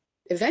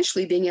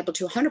eventually being able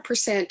to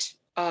 100%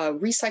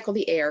 recycle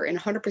the air and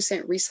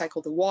 100%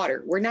 recycle the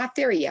water. We're not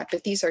there yet,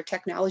 but these are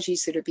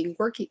technologies that are being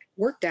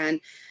worked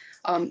on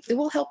that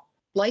will help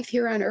life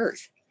here on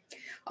Earth.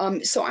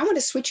 So I want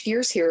to switch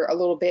gears here a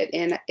little bit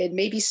and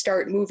maybe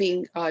start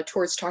moving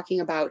towards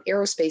talking about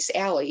Aerospace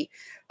Alley.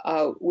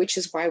 which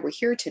is why we're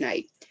here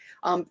tonight.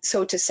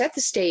 So to set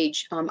the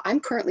stage, I'm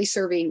currently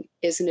serving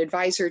as an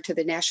advisor to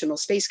the National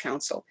Space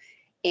Council.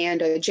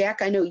 And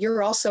Jack, I know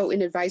you're also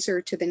an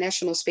advisor to the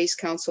National Space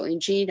Council.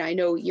 And Jean, I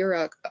know you're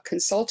a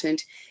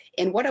consultant.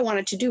 And what I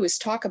wanted to do is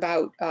talk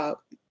about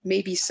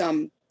maybe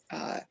some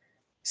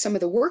of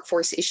the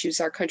workforce issues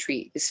our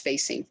country is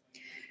facing.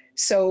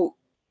 So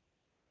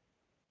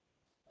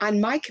on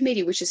my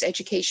committee, which is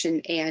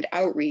Education and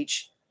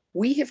Outreach,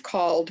 we have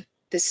called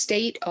the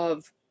state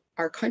of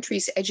our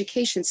country's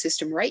education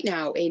system right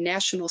now a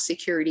national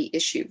security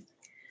issue.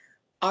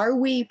 Are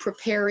we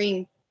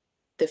preparing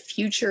the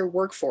future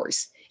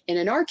workforce? And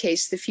in our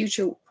case, the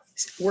future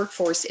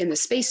workforce in the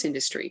space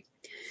industry.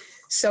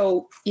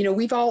 So, you know,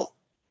 we've all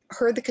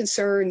heard the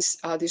concerns.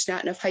 There's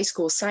not enough high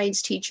school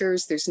science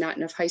teachers. There's not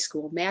enough high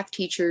school math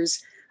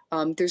teachers.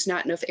 There's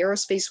not enough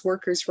aerospace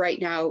workers right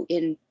now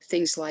in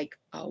things like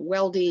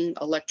welding,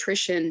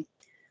 electrician,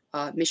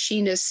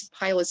 machinists,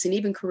 pilots, and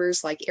even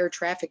careers like air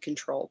traffic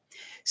control.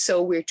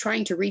 So we're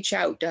trying to reach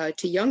out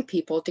to young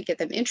people to get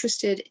them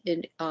interested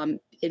in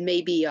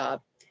maybe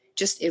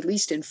just at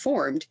least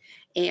informed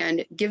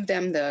and give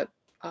them the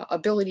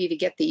ability to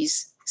get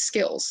these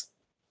skills.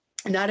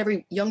 Not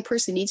every young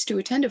person needs to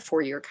attend a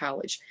four-year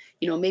college.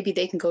 You know, maybe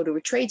they can go to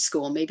a trade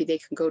school, maybe they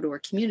can go to a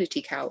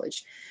community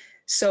college.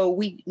 So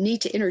we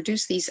need to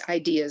introduce these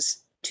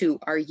ideas to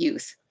our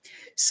youth.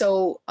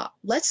 So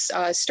let's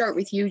start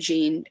with you,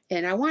 Jean,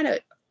 and I want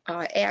to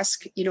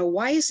ask, you know,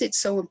 why is it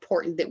so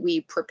important that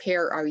we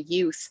prepare our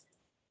youth,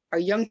 our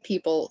young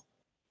people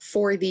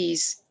for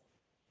these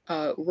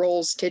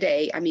roles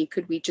today? I mean,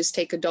 could we just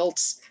take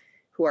adults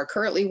who are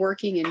currently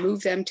working and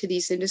move them to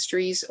these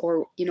industries?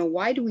 Or, you know,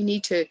 why do we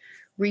need to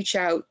reach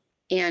out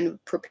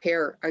and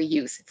prepare our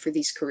youth for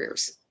these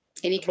careers?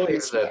 Any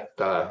comments?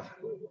 That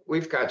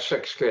we've got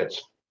 6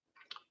 kids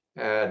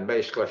and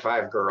basically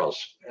 5 girls,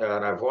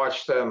 and I've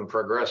watched them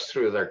progress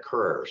through their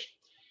careers.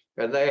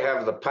 And they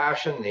have the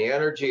passion, the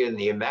energy, and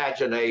the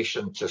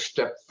imagination to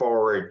step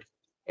forward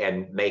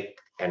and make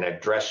and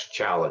address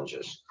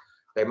challenges.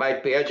 They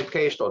might be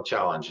educational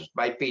challenges,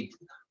 might be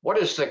what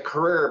is the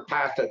career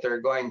path that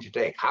they're going to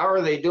take? How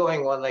are they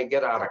doing when they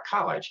get out of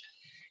college?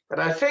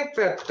 And I think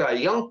that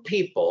young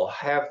people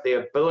have the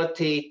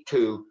ability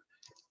to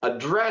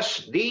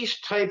address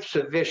these types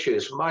of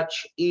issues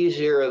much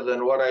easier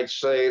than what I'd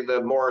say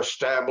the more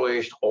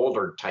established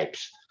older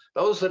types,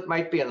 those that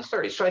might be in the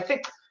 30s. So I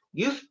think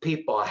youth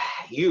people,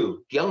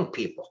 young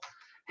people,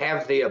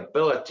 have the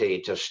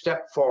ability to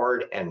step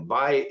forward and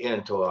buy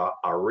into an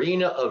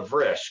arena of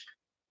risk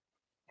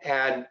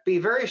and be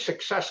very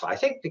successful. I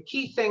think the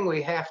key thing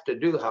we have to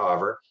do,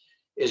 however,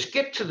 is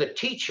get to the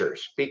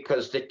teachers,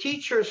 because the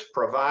teachers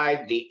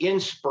provide the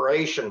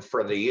inspiration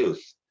for the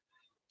youth.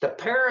 The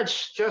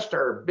parents just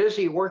are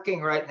busy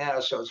working right now,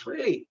 so it's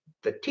really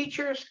the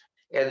teachers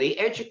and the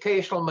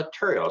educational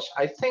materials.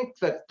 I think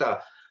that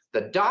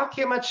the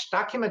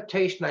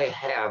documentation they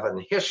have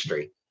in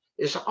history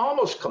is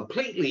almost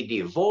completely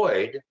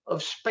devoid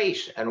of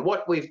space and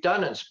what we've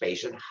done in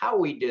space and how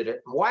we did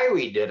it, and why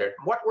we did it,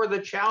 and what were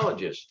the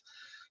challenges.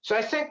 So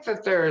I think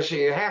that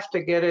you have to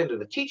get into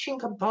the teaching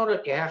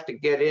component, you have to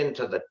get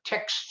into the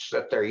texts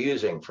that they're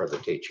using for the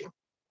teaching.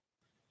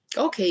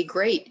 Okay,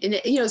 great.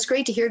 And you know, it's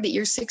great to hear that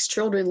your 6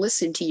 children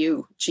listen to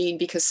you, Jean,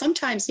 because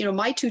sometimes, you know,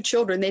 my 2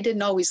 children, they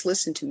didn't always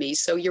listen to me.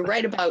 So you're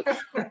right about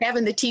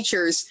having the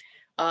teachers,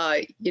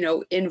 you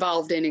know,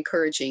 involved and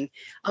encouraging.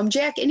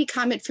 Jack, any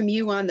comment from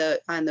you on the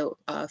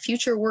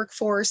future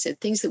workforce and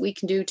things that we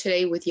can do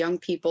today with young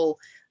people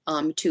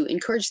to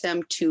encourage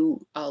them to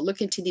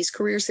look into these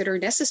careers that are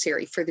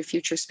necessary for the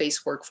future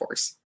space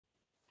workforce?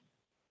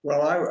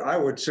 Well, I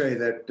would say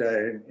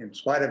that in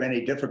spite of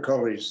any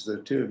difficulties the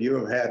 2 of you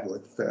have had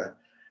with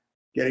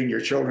getting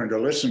your children to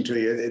listen to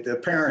you, the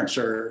parents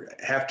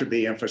have to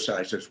be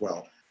emphasized as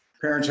well.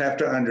 Parents have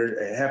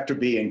to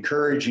be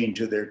encouraging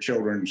to their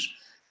children's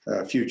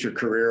future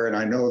career, and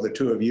I know the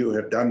 2 of you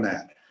have done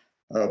that.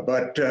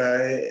 But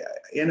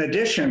in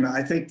addition,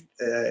 I think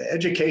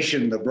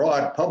education, the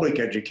broad public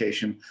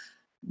education,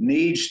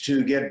 needs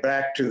to get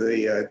back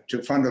to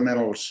to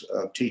fundamentals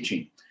of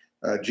teaching.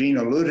 Jean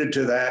alluded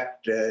to that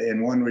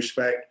in one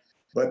respect,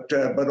 but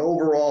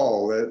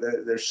overall,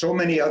 there's so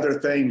many other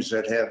things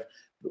that have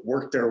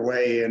worked their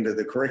way into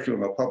the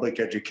curriculum of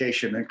public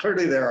education, and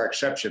clearly there are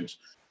exceptions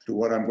to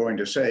what I'm going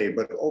to say,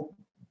 but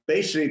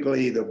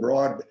basically the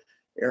broad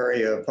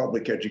area of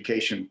public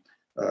education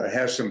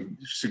has some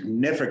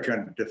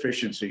significant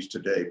deficiencies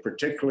today,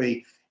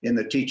 particularly in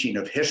the teaching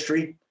of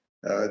history,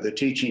 the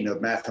teaching of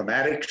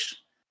mathematics,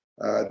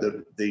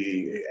 and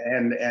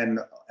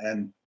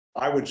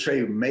I would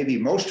say maybe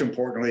most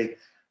importantly,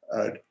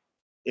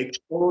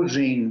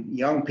 exposing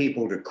young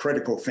people to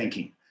critical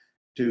thinking,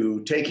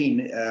 to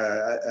taking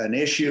an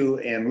issue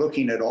and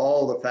looking at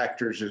all the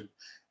factors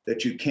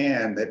that you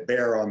can that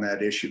bear on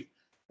that issue,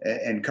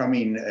 and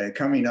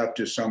coming up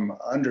to some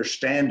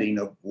understanding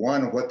of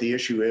what the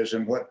issue is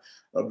and what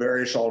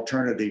various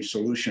alternative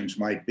solutions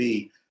might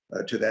be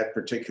to that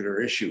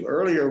particular issue.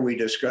 Earlier we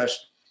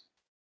discussed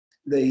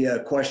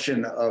the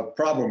question of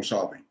problem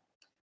solving.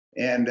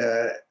 And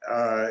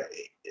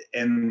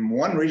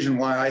one reason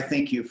why I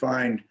think you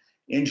find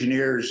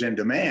engineers in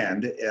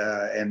demand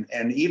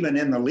and even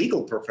in the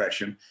legal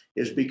profession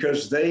is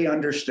because they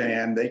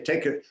understand,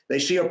 they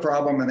see a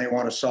problem and they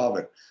want to solve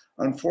it.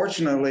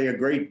 Unfortunately, a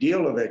great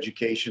deal of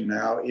education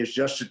now is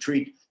just to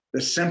treat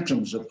the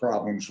symptoms of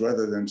problems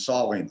rather than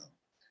solving them.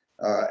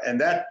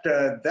 And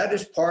that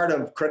is part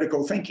of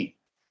critical thinking.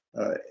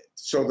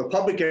 So the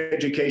public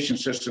education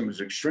system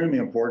is extremely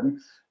important.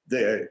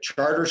 The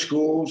charter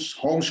schools,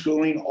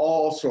 homeschooling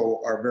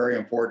also are very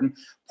important,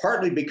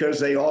 partly because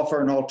they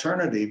offer an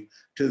alternative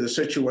to the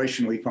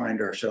situation we find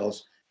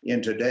ourselves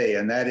in today,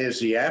 and that is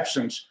the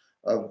absence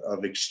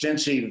of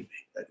extensive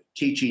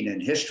teaching in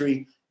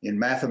history, in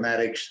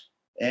mathematics,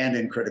 and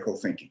in critical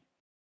thinking.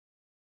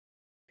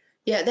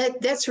 Yeah,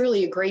 that's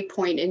really a great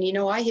point. And, you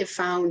know, I have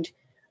found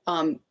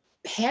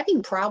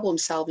having problem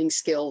solving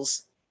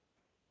skills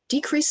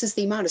decreases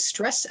the amount of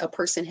stress a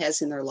person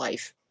has in their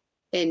life.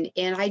 And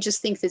I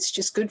just think that's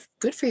just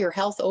good for your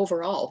health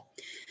overall.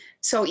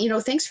 So, you know,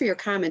 thanks for your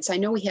comments. I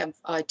know we have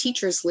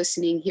teachers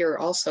listening here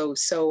also.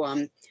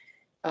 So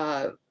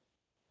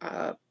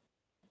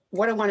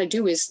what I want to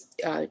do is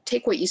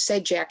take what you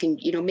said, Jack,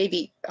 and, you know,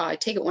 maybe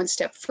take it one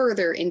step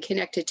further and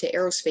connect it to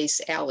Aerospace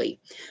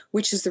Alley,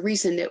 which is the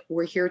reason that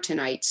we're here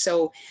tonight.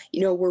 So, you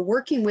know, we're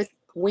working with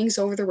Wings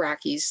Over the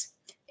Rockies,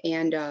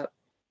 and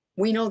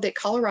we know that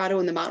Colorado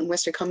and the Mountain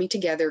West are coming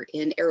together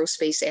in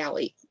Aerospace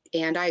Alley,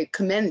 and I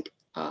commend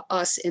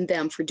us and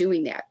them for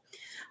doing that.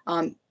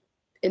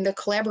 And the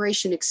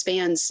collaboration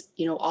expands,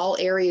 you know, all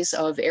areas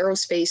of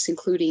aerospace,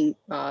 including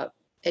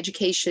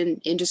education,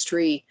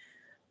 industry,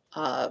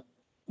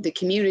 the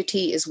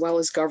community, as well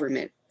as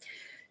government.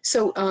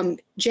 So,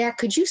 Jack,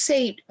 could you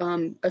say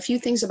a few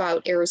things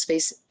about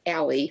Aerospace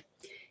Alley?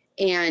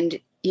 And,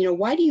 you know,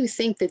 why do you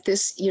think that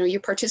this, you know,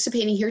 you're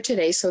participating here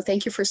today, so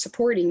thank you for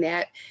supporting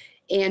that.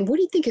 And what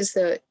do you think is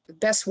the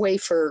best way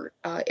for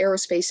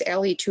Aerospace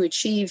Alley to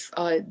achieve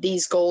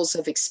these goals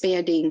of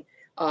expanding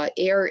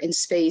air and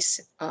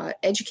space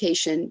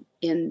education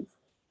in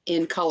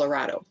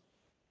Colorado?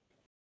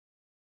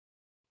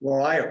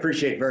 Well, I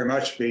appreciate very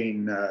much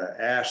being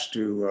asked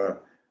to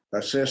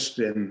assist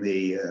in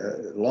the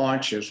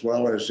launch as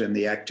well as in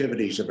the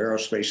activities of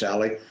Aerospace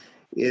Alley.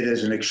 It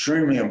is an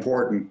extremely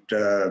important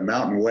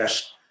Mountain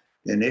West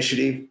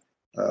initiative.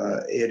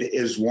 It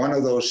is one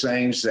of those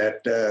things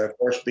that, of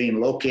course, being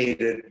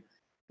located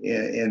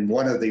in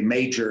one of the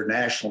major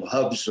national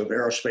hubs of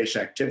aerospace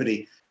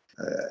activity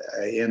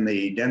in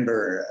the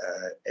Denver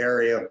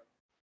area,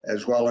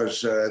 as well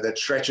as that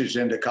stretches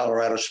into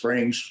Colorado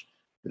Springs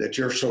that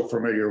you're so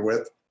familiar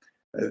with.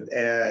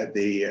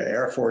 The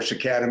Air Force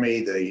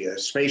Academy, the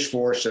Space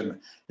Force and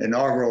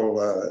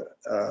inaugural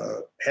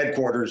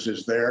headquarters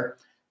is there.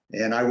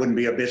 And I wouldn't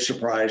be a bit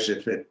surprised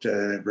if it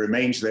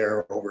remains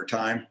there over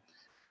time.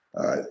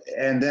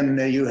 And then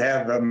you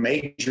have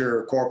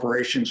major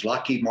corporations,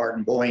 Lockheed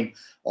Martin, Boeing,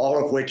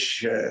 all of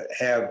which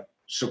have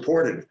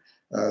supported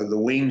the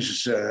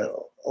Wings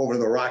Over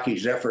the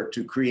Rockies effort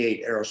to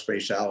create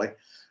Aerospace Alley.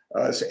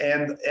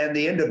 And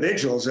the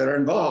individuals that are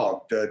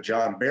involved,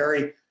 John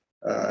Barry,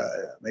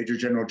 Major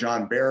General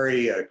John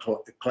Barry,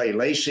 Clay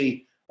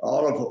Lacey,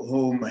 all of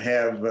whom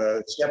have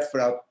stepped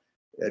up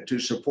to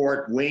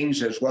support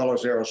Wings as well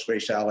as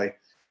Aerospace Alley.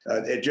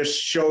 It just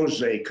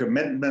shows a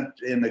commitment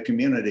in the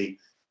community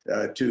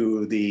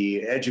to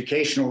the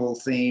educational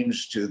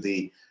themes, to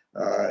the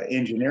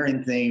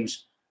engineering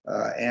themes,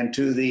 and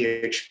to the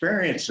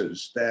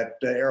experiences that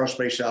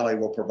Aerospace Alley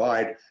will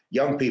provide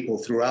young people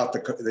throughout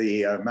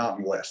the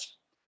Mountain West.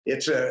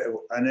 It's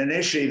an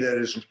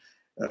initiative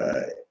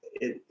that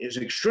is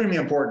extremely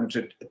important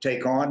to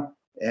take on,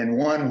 and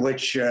one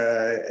which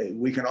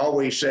we can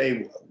always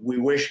say we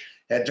wish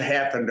had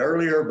happened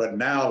earlier, but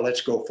now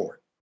let's go for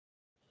it.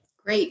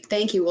 Great,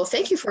 thank you. Well,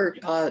 thank you for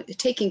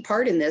taking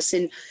part in this.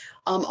 And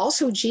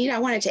also, Gene, I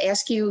wanted to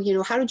ask you, you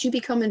know, how did you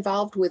become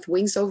involved with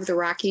Wings Over the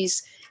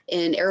Rockies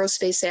and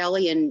Aerospace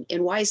Alley, and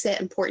why is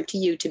that important to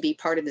you to be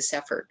part of this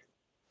effort?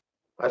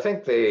 I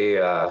think the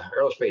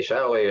Aerospace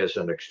Alley is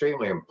an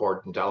extremely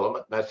important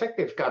element, and I think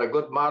they've got a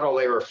good model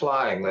they were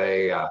flying.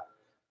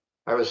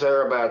 I was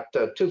there about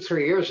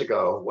 2-3 years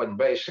ago when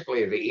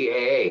basically the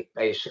EAA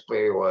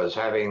basically was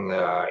having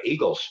the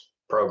Eagles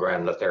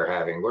program that they're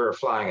having. We were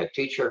flying a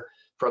teacher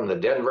from the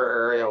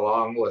Denver area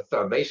along with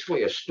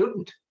basically a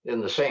student in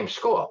the same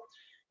school.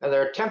 And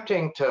they're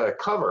attempting to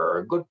cover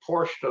a good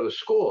portion of the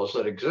schools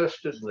that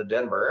existed in the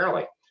Denver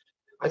area.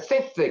 I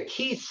think the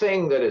key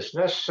thing that is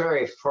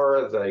necessary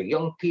for the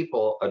young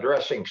people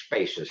addressing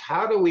space is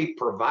how do we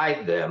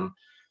provide them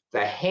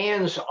the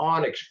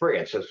hands-on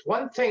experience? It's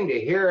one thing to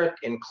hear it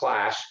in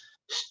class,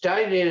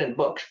 study it in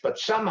books, but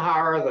somehow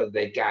or other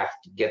they got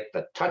to get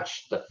the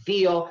touch, the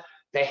feel.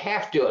 They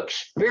have to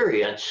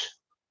experience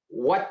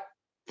what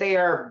they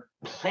are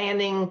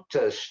planning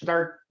to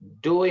start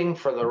doing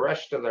for the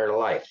rest of their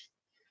life.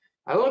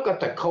 I look at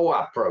the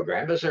co-op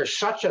program. Is there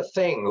such a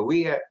thing?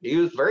 We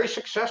used very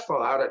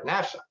successful out at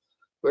NASA.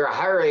 We were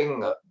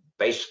hiring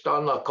based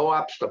on the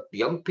co-ops, the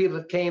young people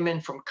that came in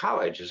from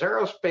college. Is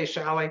Aerospace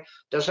Alley,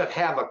 does it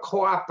have a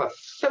co-op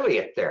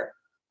affiliate there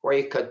where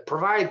you could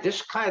provide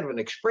this kind of an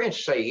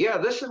experience? Say, yeah,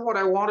 this is what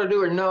I want to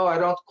do, or no, I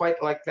don't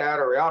quite like that,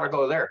 or I ought to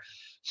go there.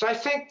 So I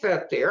think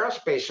that the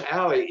Aerospace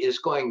Alley is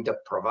going to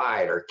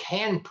provide, or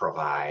can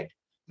provide,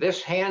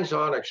 this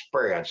hands-on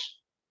experience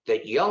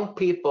that young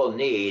people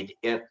need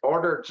in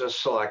order to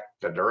select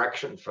the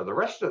direction for the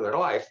rest of their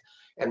life,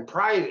 and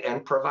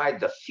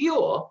provide the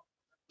fuel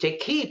to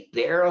keep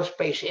the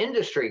aerospace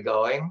industry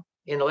going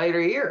in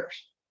later years.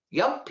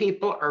 Young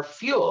people are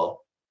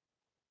fuel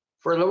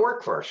for the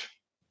workforce.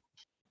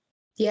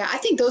 Yeah, I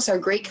think those are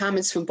great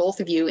comments from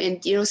both of you.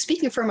 And,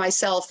 speaking for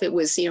myself, it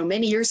was,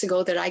 many years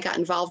ago that I got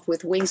involved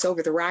with Wings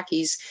Over the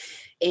Rockies.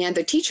 And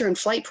the teacher in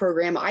flight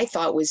program, I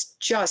thought, was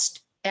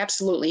just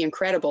absolutely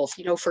incredible.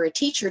 For a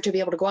teacher to be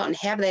able to go out and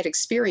have that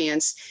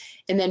experience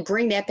and then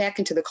bring that back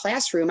into the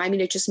classroom, I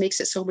mean, it just makes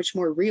it so much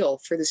more real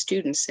for the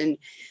students. And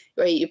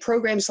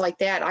programs like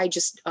that, I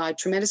just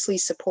tremendously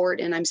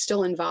support, and I'm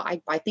still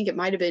involved. I think it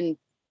might have been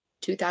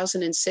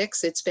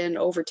 2006. It's been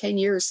over 10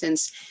 years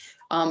since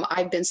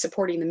I've been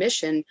supporting the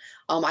mission.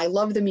 I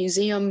love the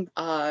museum,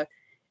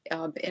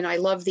 and I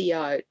love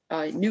the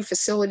new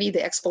facility,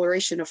 the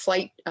Exploration of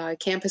Flight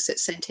campus at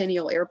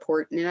Centennial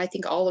Airport. And I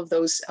think all of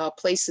those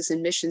places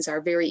and missions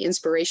are very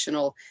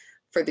inspirational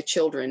for the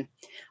children,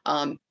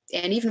 and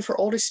even for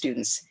older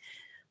students.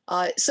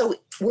 So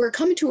we're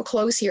coming to a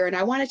close here, and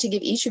I wanted to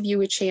give each of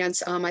you a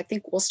chance. I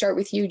think we'll start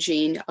with you,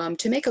 Jean,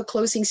 to make a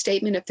closing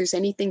statement. If there's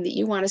anything that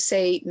you want to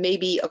say,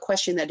 maybe a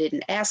question that I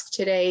didn't ask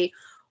today,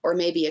 or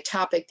maybe a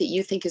topic that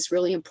you think is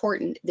really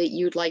important that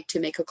you'd like to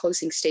make a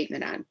closing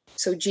statement on.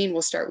 So Jean,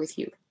 we'll start with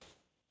you.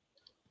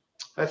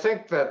 I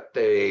think that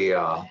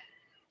the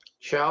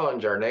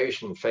challenge our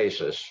nation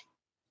faces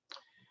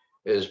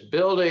is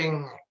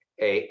building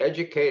an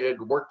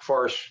educated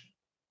workforce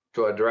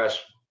to address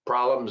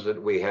problems that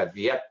we have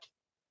yet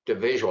to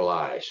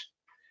visualize.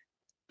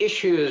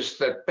 Issues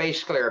that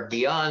basically are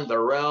beyond the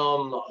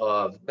realm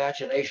of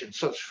imagination.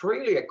 So it's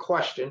really a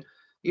question.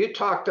 You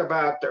talked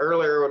about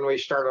earlier when we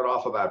started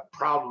off about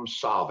problem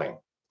solving.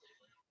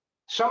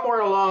 Somewhere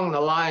along the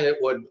line, it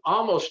would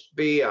almost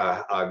be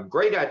a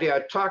great idea. I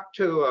talked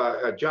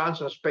to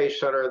Johnson Space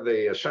Center,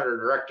 the center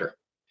director,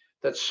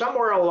 that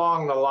somewhere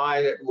along the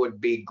line, it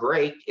would be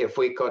great if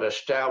we could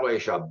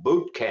establish a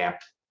boot camp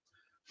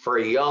for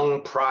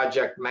young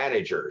project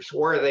managers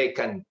where they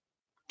can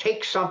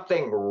take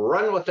something,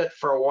 run with it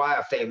for a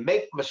while. If they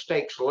make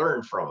mistakes,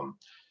 learn from them.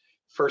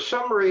 For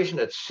some reason,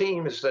 it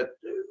seems that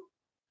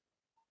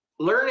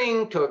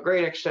learning to a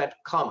great extent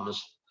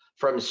comes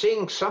from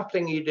seeing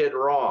something you did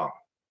wrong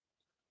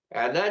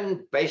and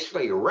then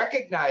basically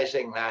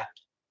recognizing that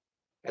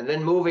and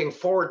then moving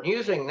forward and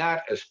using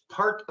that as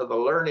part of the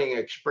learning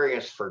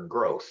experience for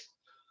growth.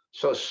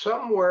 So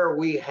somewhere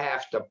we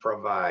have to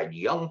provide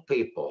young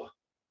people,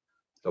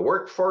 the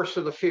workforce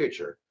of the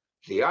future,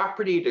 the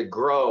opportunity to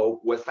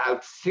grow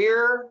without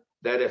fear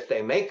that if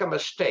they make a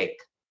mistake,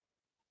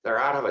 they're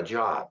out of a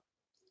job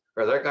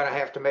or they're going to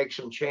have to make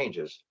some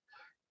changes.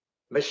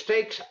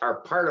 Mistakes are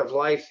part of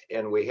life,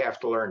 and we have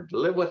to learn to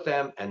live with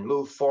them and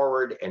move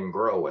forward and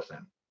grow with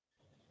them.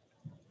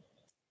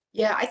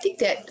 Yeah, I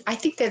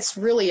think that's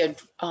really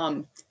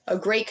a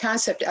great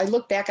concept. I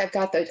look back, I've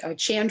got the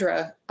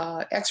Chandra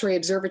X-ray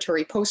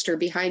Observatory poster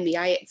behind me.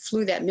 I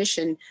flew that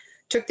mission,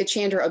 took the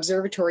Chandra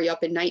Observatory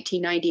up in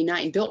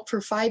 1999, built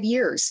for 5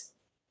 years,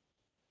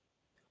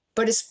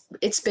 but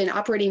it's been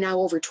operating now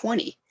over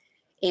 20.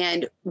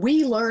 And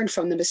we learned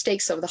from the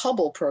mistakes of the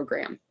Hubble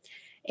program.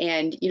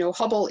 And,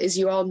 Hubble, as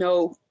you all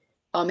know,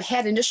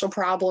 had initial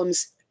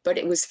problems, but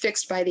it was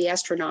fixed by the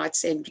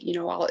astronauts. And,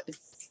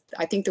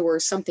 I think there were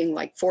something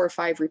like 4 or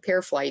 5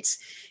 repair flights,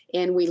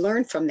 and we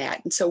learned from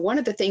that. And so one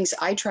of the things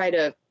I try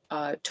to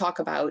talk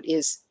about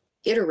is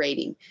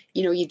iterating.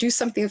 You do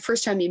something the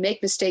first time, you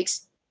make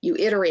mistakes, you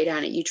iterate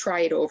on it, you try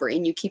it over,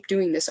 and you keep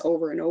doing this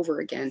over and over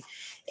again.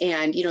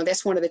 And,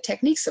 that's one of the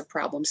techniques of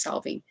problem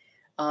solving.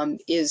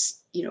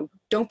 Is,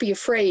 don't be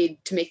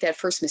afraid to make that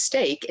first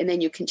mistake, and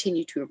then you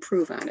continue to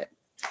improve on it.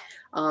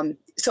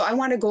 So I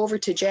want to go over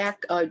to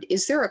Jack.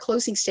 Is there a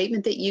closing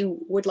statement that you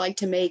would like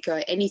to make?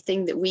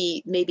 Anything that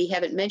we maybe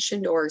haven't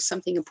mentioned, or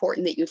something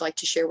important that you'd like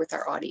to share with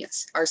our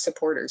audience, our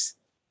supporters?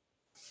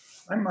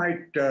 I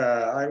might,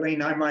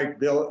 Eileen, I might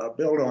build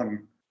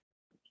on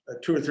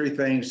 2 or 3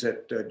 things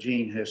that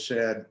Jean has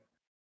said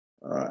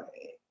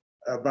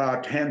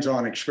about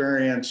hands-on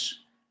experience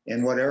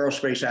and what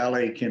Aerospace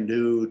Alley can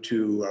do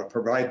to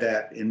provide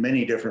that in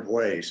many different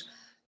ways.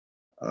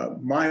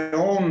 My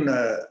own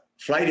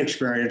flight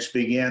experience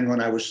began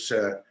when I was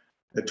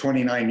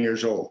 29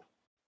 years old.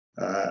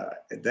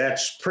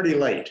 That's pretty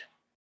late.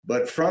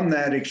 But from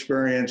that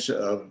experience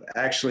of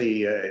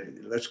actually,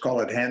 let's call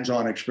it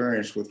hands-on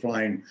experience with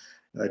flying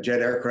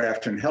jet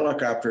aircraft and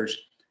helicopters,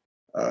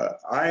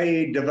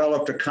 I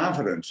developed a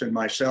confidence in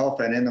myself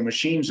and in the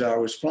machines I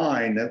was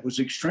flying that was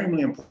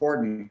extremely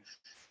important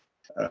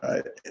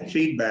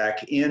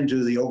feedback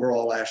into the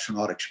overall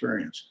astronaut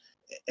experience.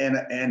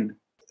 And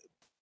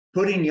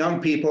putting young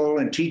people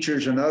and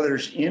teachers and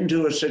others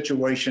into a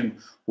situation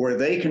where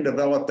they can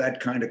develop that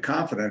kind of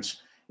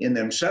confidence in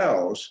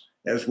themselves,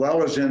 as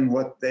well as in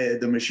what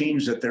the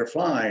machines that they're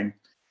flying,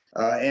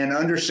 and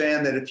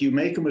understand that if you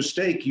make a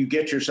mistake, you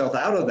get yourself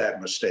out of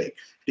that mistake.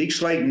 Deke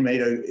Slayton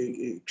made an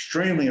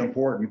extremely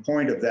important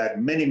point of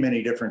that many,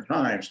 many different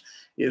times,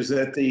 is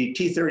that the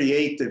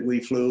T-38 that we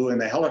flew and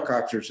the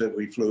helicopters that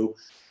we flew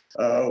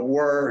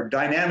were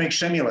dynamic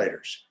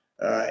simulators.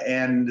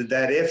 And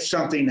that if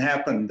something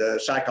happened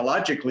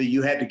psychologically,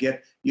 you had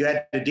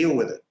to deal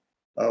with it.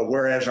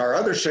 Whereas our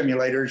other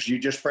simulators, you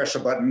just press a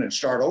button and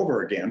start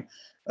over again.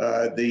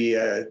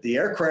 The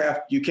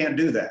aircraft, you can't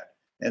do that.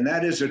 And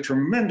that is a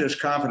tremendous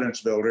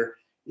confidence builder.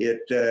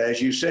 It,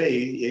 as you say,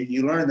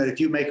 you learn that if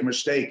you make a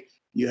mistake,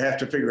 you have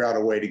to figure out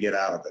a way to get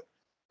out of it.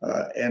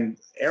 And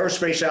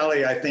Aerospace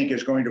Alley, I think,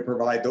 is going to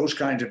provide those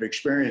kinds of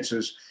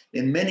experiences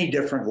in many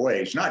different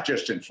ways, not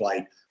just in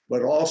flight,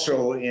 but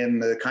also in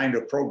the kind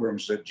of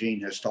programs that Gene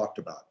has talked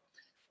about.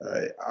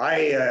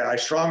 I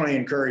strongly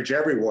encourage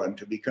everyone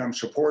to become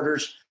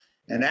supporters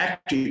and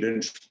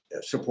active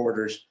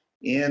supporters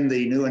in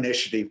the new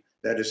initiative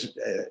that is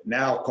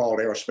now called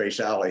Aerospace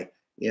Alley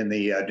in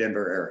the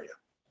Denver area.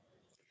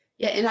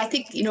 Yeah, and I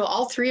think,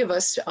 all three of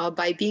us,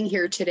 by being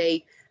here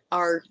today,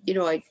 are,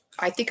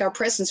 I think our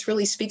presence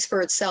really speaks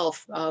for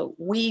itself.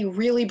 We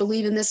really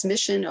believe in this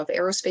mission of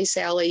Aerospace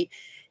Alley,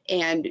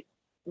 and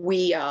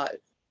we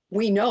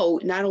know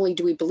not only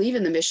do we believe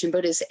in the mission,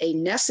 but it's a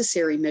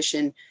necessary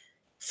mission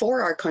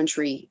for our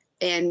country.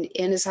 And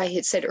as I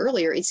had said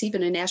earlier, it's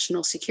even a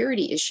national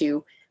security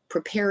issue,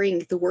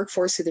 preparing the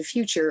workforce of the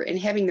future and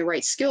having the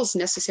right skills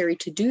necessary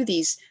to do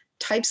these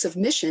types of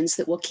missions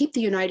that will keep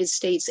the United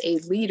States a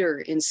leader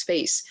in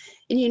space.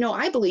 And,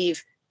 I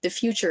believe the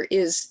future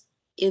is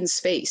in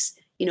space.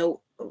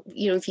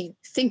 If you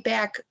think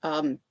back,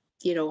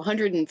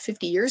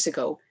 150 years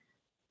ago,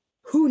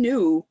 who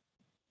knew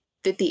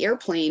that the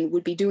airplane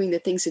would be doing the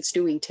things it's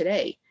doing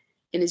today?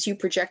 And as you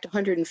project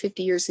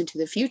 150 years into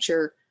the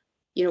future,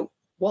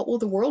 what will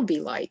the world be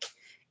like?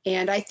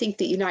 And I think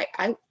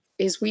that,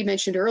 as we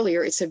mentioned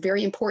earlier, it's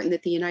very important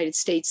that the United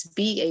States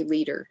be a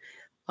leader.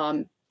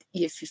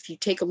 If you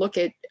take a look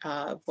at,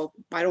 well,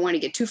 I don't want to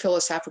get too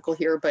philosophical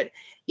here, but,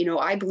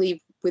 I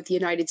believe with the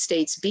United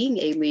States being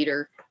a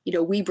leader,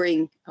 we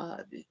bring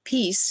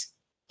peace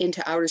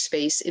into outer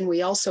space, and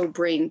we also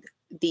bring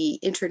the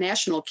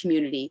international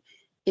community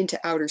into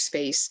outer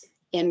space,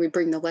 and we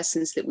bring the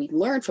lessons that we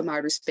learn from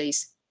outer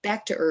space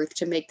back to Earth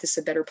to make this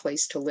a better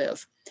place to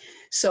live.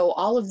 So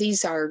all of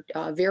these are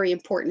very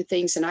important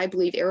things, and I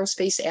believe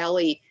Aerospace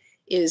Alley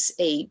is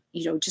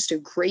just a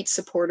great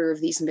supporter of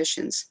these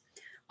missions.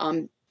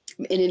 And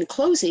in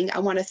closing, I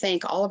want to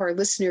thank all of our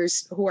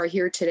listeners who are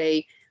here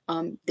today,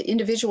 the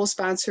individual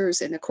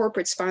sponsors and the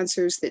corporate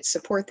sponsors that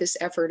support this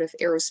effort of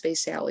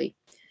Aerospace Alley,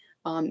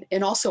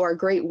 and also our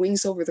great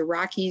Wings Over the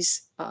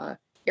Rockies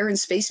Air and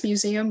Space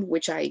Museum,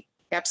 which I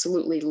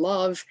absolutely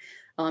love,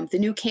 the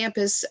new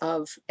campus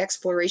of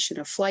exploration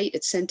of flight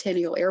at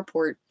Centennial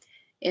Airport,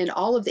 and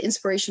all of the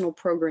inspirational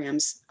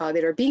programs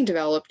that are being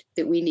developed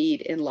that we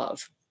need and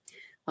love.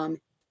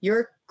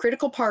 You're a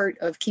critical part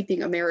of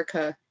keeping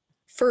America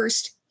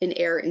first in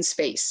air and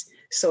space.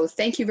 So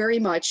thank you very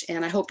much,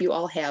 and I hope you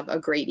all have a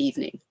great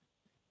evening.